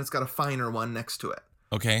those, and then it's got a finer one next to it.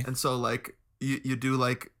 Okay. And so like you do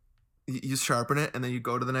like you sharpen it, and then you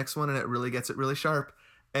go to the next one, and it really gets it really sharp,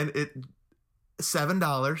 and it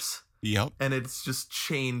 $7. Yep. And it's just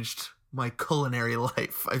changed my culinary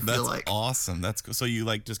life. I feel like that's awesome. That's so you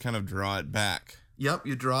like just kind of draw it back. Yep,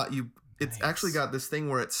 it's Nice. actually got this thing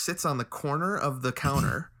where it sits on the corner of the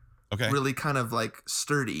counter. Okay. Really kind of like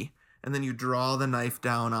sturdy, and then you draw the knife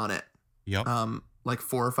down on it. Yep. Like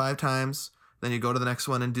 4 or 5 times. Then you go to the next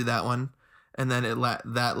one and do that one, and then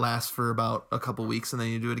that lasts for about a couple weeks, and then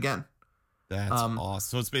you do it again. That's awesome.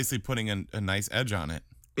 So it's basically putting a nice edge on it.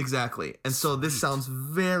 Exactly. And so this sounds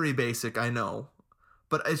very basic, I know,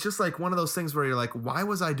 but it's just like one of those things where you're like, why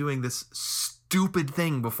was I doing this stupid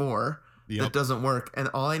thing before that doesn't work? And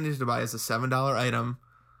all I needed to buy is a $7 item,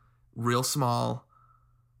 real small,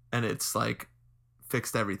 and it's like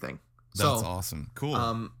fixed everything. That's awesome.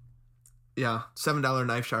 Cool. Yeah, $7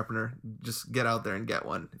 knife sharpener. Just get out there and get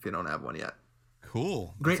one if you don't have one yet.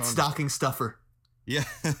 Cool. Great stocking stuffer. Yeah.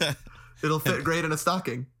 It'll fit great in a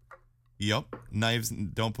stocking. Yep. Knives.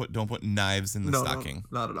 Don't put knives in the stocking.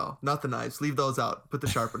 No, not at all. Not the knives. Leave those out. Put the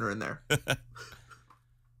sharpener in there.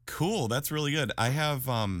 Cool. That's really good. I have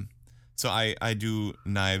so I do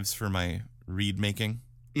knives for my reed making.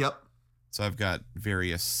 Yep. So I've got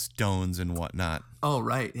various stones and whatnot. Oh,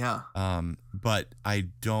 right. Yeah. But I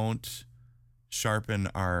don't sharpen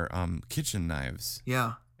our kitchen knives.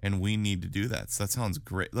 Yeah. And we need to do that. So that sounds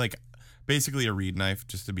great. Like basically a reed knife,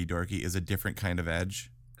 just to be dorky, is a different kind of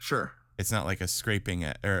edge. Sure. It's not like a scraping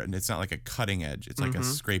or it's not like a cutting edge. It's like a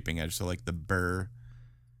scraping edge. So like the burr,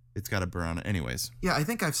 it's got a burr on it. Anyways. Yeah, I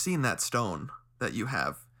think I've seen that stone that you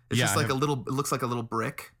have. It's just like it looks like a little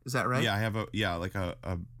brick. Is that right? Yeah, I have like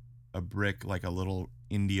a brick, like a little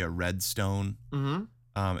India red stone. Mm-hmm.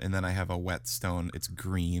 And then I have a wet stone. It's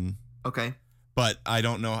green. Okay. But I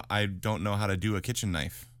don't know how to do a kitchen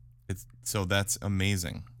knife. So that's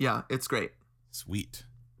amazing. Yeah, it's great. Sweet.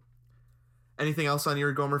 Anything else on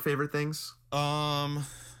your Gomer favorite things?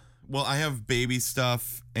 Well, I have baby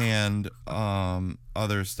stuff and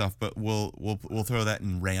other stuff, but we'll throw that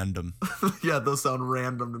in random. Yeah, those sound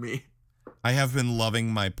random to me. I have been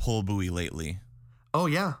loving my pull buoy lately. Oh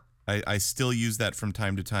yeah. I still use that from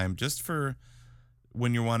time to time, just for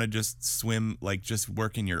when you want to just swim, like just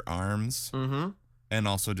working your arms, and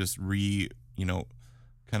also just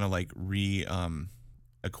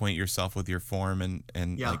acquaint yourself with your form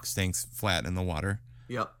and like staying flat in the water.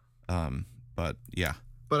 Yep. But yeah.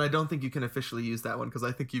 But I don't think you can officially use that one because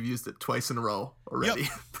I think you've used it twice in a row already.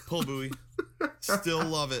 Yep. Pull buoy. Still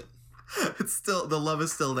love it. The love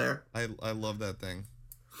is still there. I love that thing.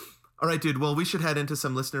 All right, dude. Well, we should head into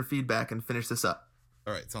some listener feedback and finish this up.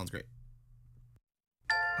 All right. Sounds great.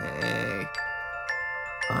 Hey,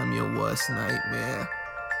 I'm your worst nightmare.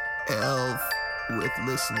 Elf with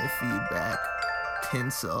listener feedback.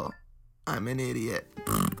 Tinsel. I'm an idiot.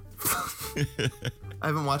 I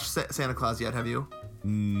haven't watched Santa Claus yet, have you?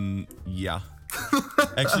 Yeah.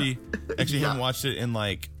 Actually, haven't watched it in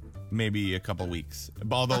like maybe a couple weeks.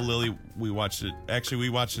 Although Lily, we watched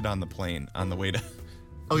it on the plane on the way to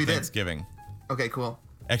Thanksgiving. Okay, cool.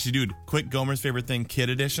 Actually, dude, quick Gomer's favorite thing, kid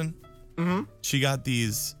edition. Mm-hmm. She got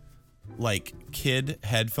these like kid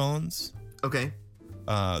headphones. Okay.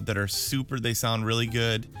 That are they sound really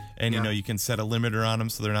good, and you can set a limiter on them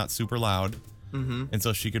so they're not super loud. Mm-hmm. And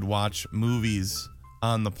so she could watch movies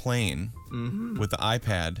on the plane with the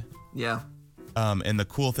iPad. Yeah. And the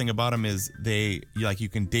cool thing about them is you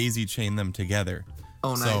can daisy chain them together.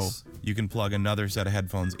 Oh, nice. So you can plug another set of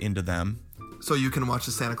headphones into them. So you can watch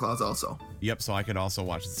the Santa Claus also. Yep. So I could also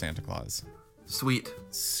watch the Santa Claus. Sweet.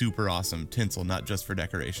 Super awesome. Tinsel, not just for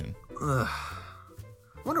decoration.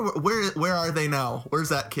 Wonder where are they now? Where's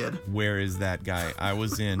that kid? Where is that guy? I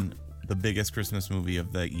was in the biggest Christmas movie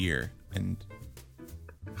of the year, and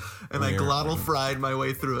I glottal fried my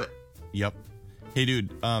way through it. Yep. Hey,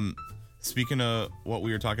 dude. Speaking of what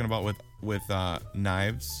we were talking about with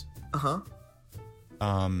knives.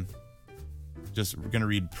 Just gonna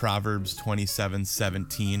read Proverbs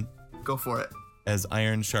 27:17. Go for it. As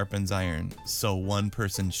iron sharpens iron, so one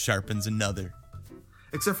person sharpens another.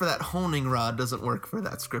 Except for that honing rod doesn't work for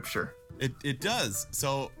that scripture. It does.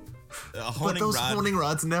 So but those honing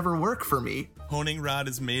rods never work for me. Honing rod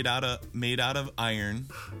is made out of iron.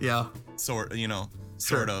 Yeah. Sort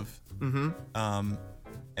of. Mm-hmm.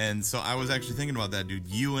 And so I was actually thinking about that, dude.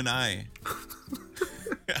 You and I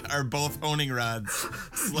are both honing rods.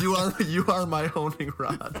 You are my honing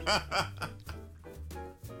rod.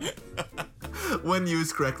 When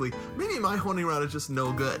used correctly. Maybe my honing rod is just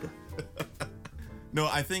no good. No,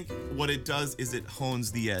 I think what it does is it hones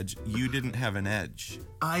the edge. You didn't have an edge.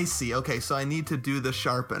 I see. Okay, so I need to do the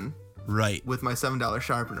sharpen. Right. With my $7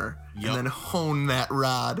 sharpener. Yep. And then hone that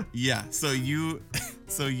rod. Yeah. So you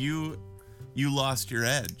lost your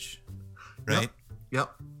edge. Right? Yep.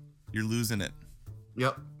 You're losing it.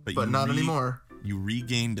 Yep. But not anymore. You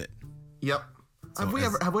regained it. Yep. So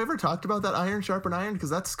have we ever talked about that iron sharpen iron? Because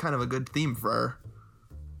that's kind of a good theme for our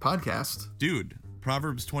podcast. Dude,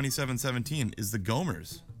 Proverbs 27:17 is the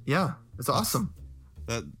Gomers. Yeah, it's awesome.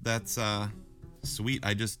 That's sweet.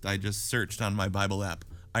 I just searched on my Bible app.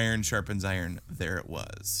 Iron sharpens iron. There it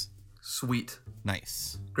was. Sweet.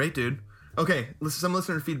 Nice. Great, dude. Okay, some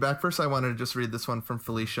listener feedback. First, I wanted to just read this one from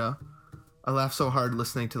Felicia. I laughed so hard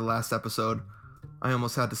listening to the last episode, I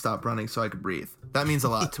almost had to stop running so I could breathe. That means a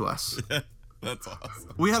lot to us. That's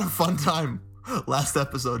awesome. We had a fun time last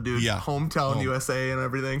episode, dude. Yeah. Hometown USA and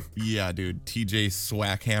everything. Yeah, dude. TJ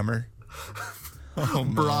Swackhammer.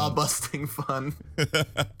 Bra busting fun.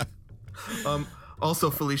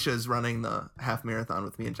 Also, Felicia is running the half marathon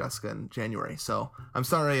with me and Jessica in January. So I'm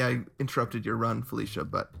sorry I interrupted your run, Felicia,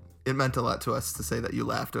 but it meant a lot to us to say that you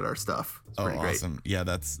laughed at our stuff. It's pretty great. Awesome. Yeah,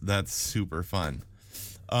 that's super fun.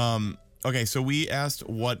 Okay, so we asked,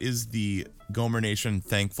 what is the Gomer Nation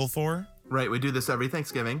thankful for? Right, we do this every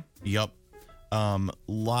Thanksgiving. Yep.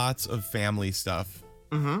 Lots of family stuff.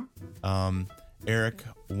 Mm-hmm. Eric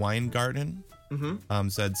Weingarten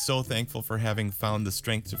said, so thankful for having found the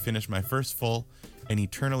strength to finish my first full, and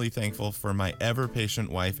eternally thankful for my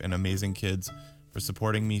ever-patient wife and amazing kids for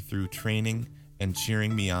supporting me through training and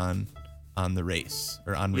cheering me on the race,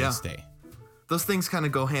 or on race day. Those things kind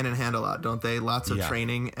of go hand in hand a lot, don't they? Lots of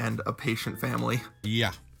training and a patient family.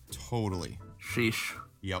 Yeah, totally. Sheesh.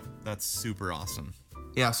 Yep, that's super awesome.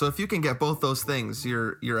 Yeah, so if you can get both those things,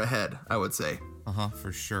 you're ahead, I would say.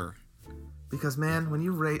 For sure. Because man, when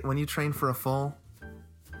you train for a full,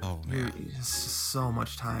 oh man, it's just so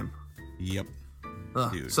much time. Yep.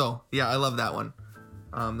 Dude. So yeah, I love that one.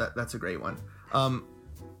 That's a great one.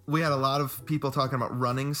 We had a lot of people talking about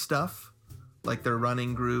running stuff, like their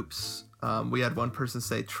running groups. We had one person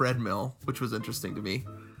say treadmill, which was interesting to me.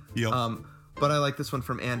 Yep. But I like this one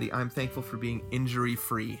from Andy. I'm thankful for being injury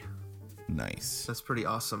free. Nice. That's pretty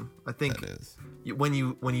awesome. I think that is. When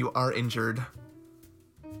you are injured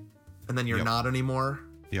and then you're not anymore.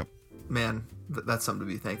 Yep. Man, that's something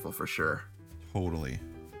to be thankful for sure. Totally.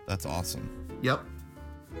 That's awesome. Yep.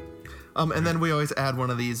 And then we always add one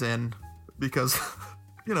of these in because,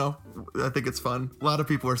 I think it's fun. A lot of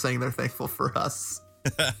people are saying they're thankful for us.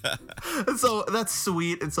 And so that's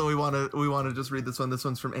sweet. And so we want to just read this one. This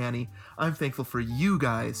one's from Annie. I'm thankful for you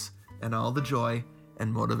guys and all the joy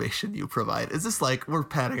and motivation you provide. Is this like we're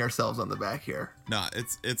patting ourselves on the back here? No,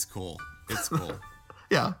 it's cool. It's cool.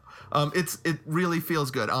 Yeah. It really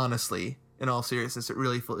feels good, honestly. In all seriousness, it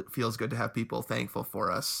really feels good to have people thankful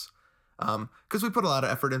for us. Because we put a lot of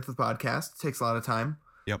effort into the podcast. It takes a lot of time.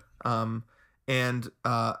 Yep. And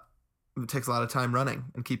it takes a lot of time running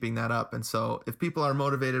and keeping that up. And so if people are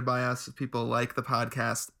motivated by us, if people like the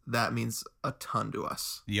podcast, that means a ton to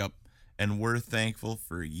us. Yep. And we're thankful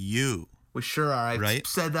for you. We sure are. I've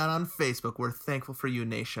said that on Facebook. We're thankful for you,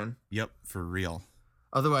 nation. Yep. For real.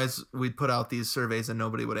 Otherwise, we'd put out these surveys and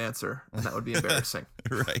nobody would answer. And that would be embarrassing.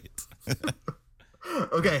 Right.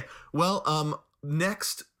 Okay. Well,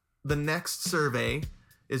 the next survey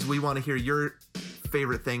is we want to hear your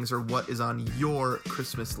favorite things or what is on your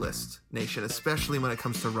Christmas list, nation, especially when it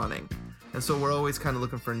comes to running. And so we're always kind of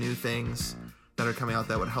looking for new things that are coming out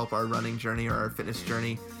that would help our running journey or our fitness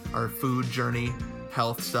journey, our food journey,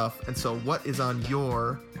 health stuff. And so what is on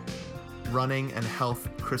your running and health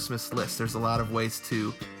Christmas list. There's a lot of ways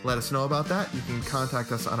to let us know about that. You can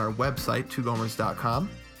contact us on our website, twogomers.com.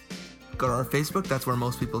 Go to our Facebook. That's where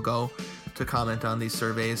most people go to comment on these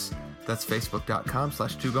surveys. That's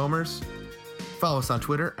facebook.com/twogomers. Follow us on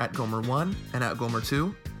Twitter at Gomer1 and at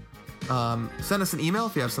Gomer2. Send us an email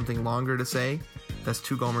if you have something longer to say. That's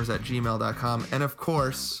twogomers@gmail.com. And of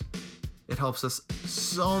course, it helps us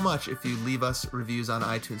so much if you leave us reviews on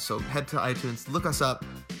iTunes. So head to iTunes, look us up,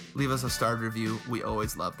 leave us a starred review. We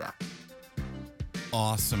always love that.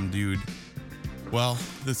 Awesome, dude. Well,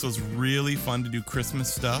 this was really fun to do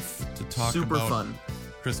Christmas stuff, to talk Super about fun.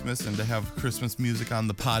 Christmas and to have Christmas music on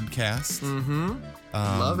the podcast. Mm-hmm.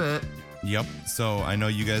 Love it. Yep. So I know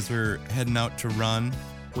you guys are heading out to run.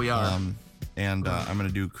 We are. I'm going to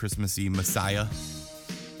do Christmassy Messiah.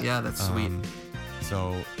 Yeah, that's sweet.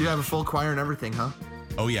 So You have a full choir and everything, huh?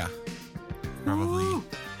 Oh yeah, probably Woo!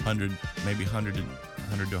 100, maybe 100 to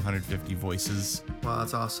 150 voices. Wow,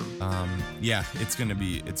 that's awesome. Yeah, it's gonna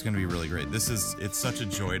be really great. It's such a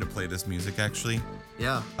joy to play this music, actually.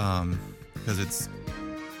 Yeah. Because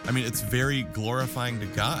it's very glorifying to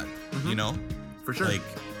God. You know, For sure. like,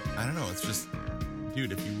 I don't know. It's just,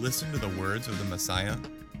 dude, if you listen to the words of the Messiah,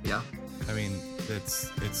 Yeah. I mean,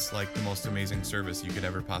 it's like the most amazing service you could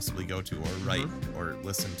ever possibly go to or write or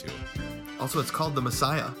listen to. Also, it's called The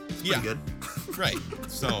Messiah. It's pretty good. Right.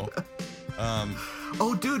 So,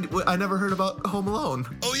 Oh, dude, I never heard about Home Alone.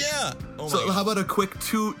 oh yeah. Oh So my how God. about a quick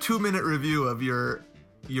two-minute review of your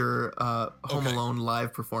Home Okay. Alone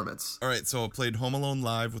live performance? All right, so I played Home Alone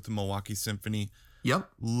live with the Milwaukee Symphony. Yep.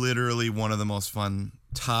 Literally one of the most fun,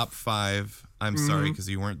 top 5. I'm sorry because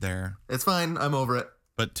you weren't there, It's fine. I'm over it.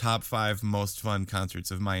 but top 5 most fun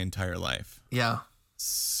concerts of my entire life. Yeah.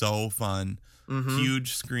 So fun.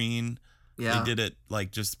 Huge screen. Yeah. They did it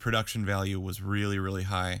like just production value was really, really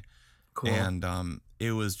high. Cool. And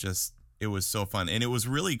it was so fun. And it was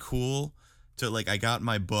really cool to like, I got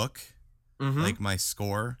my book, like my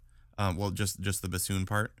score. Just the bassoon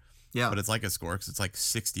part. Yeah. But it's like a score because it's like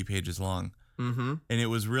 60 pages long. Mm-hmm. And it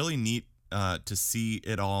was really neat to see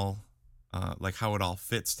it all, like how it all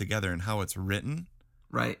fits together and how it's written.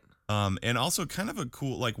 Right. And also kind of a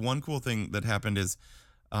cool, like one cool thing that happened is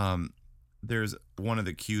there's one of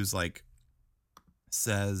the cues like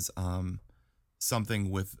says something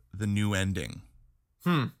with the new ending.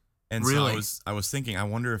 And Really? so I was thinking, I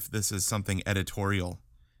wonder if this is something editorial,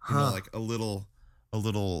 you know, like a little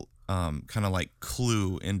kind of like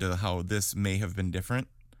clue into how this may have been different.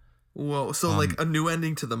 Whoa. So like a new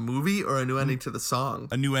ending to the movie or a new ending to the song?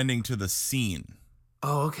 A new ending to the scene.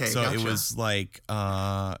 Oh, okay. So Gotcha. it was like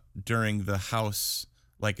during the house,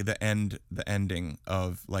 like the ending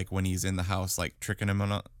of like when he's in the house, like tricking him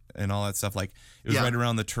and all that stuff. Like it was right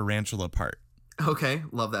around the tarantula part. Okay.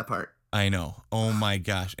 Love that part. I know. Oh my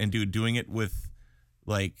gosh. And dude, doing it with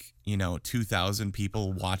like, 2,000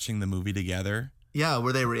 people watching the movie together. Yeah.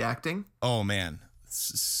 Were they reacting? Oh man.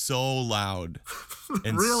 So loud.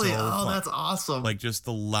 And Really? so Oh, fun. that's awesome. Like just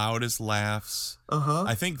the loudest laughs. Uh-huh.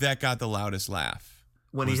 I think that got the loudest laugh.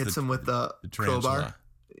 When he was hits him with the tarantula. crowbar.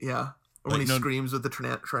 Yeah. Or when Like, he screams with the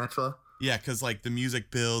tarantula. Yeah, because like the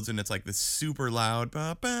music builds and it's like this super loud,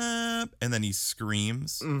 ba, ba, and then he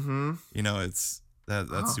screams. Mm-hmm.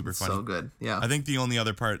 That's super funny. So good. Yeah. I think the only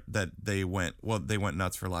other part that they went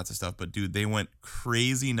nuts for lots of stuff, but dude, they went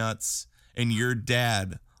crazy nuts. And your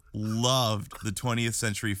dad loved the 20th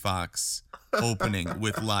Century Fox opening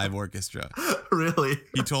with live orchestra. Really?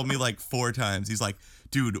 He told me like 4 times. He's like,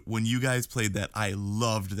 dude, when you guys played that, I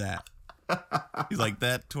loved that. He's like,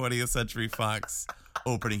 that 20th Century Fox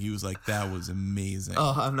opening, he was like, that was amazing.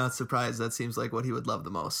 Oh, I'm not surprised. That seems like what he would love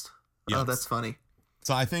the most. Yes. Oh, that's funny.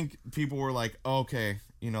 So I think people were like, okay,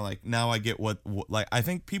 like now I get what like, I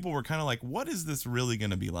think people were kind of like, what is this really going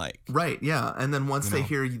to be like? Right, yeah. And then once You they know?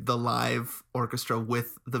 hear the live orchestra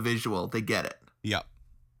with the visual, they get it. Yep.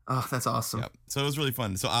 Oh, that's awesome. Yep. So it was really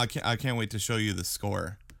fun. So I can't wait to show you the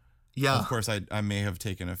score. Yeah. Of course, I may have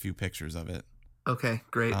taken a few pictures of it. Okay,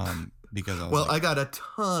 great. Because I was well, like, I got a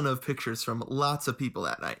ton of pictures from lots of people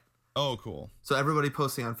that night. oh, cool. So everybody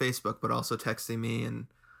posting on Facebook, but also texting me and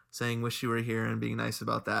saying wish you were here and being nice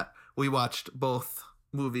about that. We watched both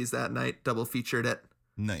movies that night, double featured it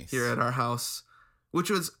Nice. here at our house, which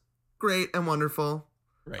was great and wonderful.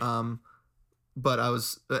 Right. But I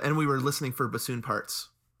was, and we were listening for bassoon parts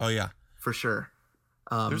Oh, yeah. for sure.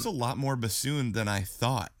 There's a lot more bassoon than I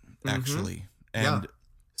thought, actually. And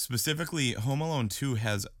specifically, Home Alone 2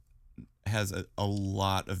 has a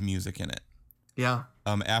lot of music in it. Yeah.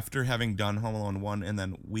 After having done Home Alone 1, and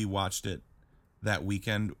then we watched it that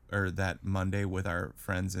weekend or that Monday with our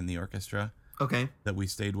friends in the orchestra. Okay. that we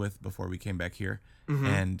stayed with before we came back here. Mm-hmm.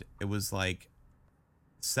 And it was like,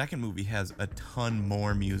 second movie has a ton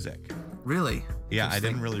more music. Really? Yeah, I Interesting.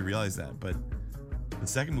 didn't really realize that, but the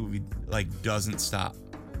second movie like doesn't stop.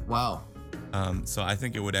 Wow. So I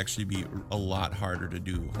think it would actually be a lot harder to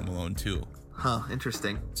do Home Alone 2. Huh.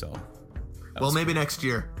 Interesting. So, Well, maybe next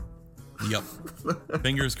year. yep.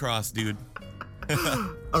 Fingers crossed, dude.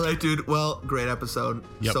 All right, dude. Well, great episode.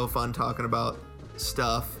 Yep. So fun talking about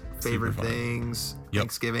stuff, favorite Super fun. things, Yep.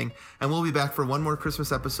 Thanksgiving. And we'll be back for one more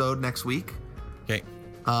Christmas episode next week. Okay.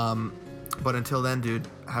 But until then, dude,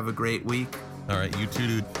 have a great week. All right, you too,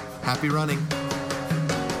 dude. Happy running.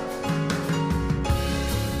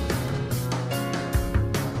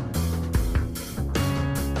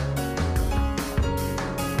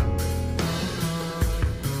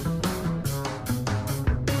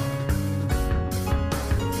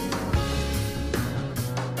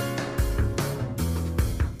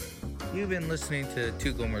 You've been listening to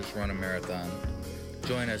Two Gomers Run a Marathon.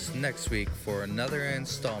 Join us next week for another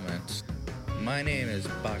installment. My name is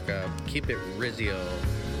Baka. Keep it Rizio.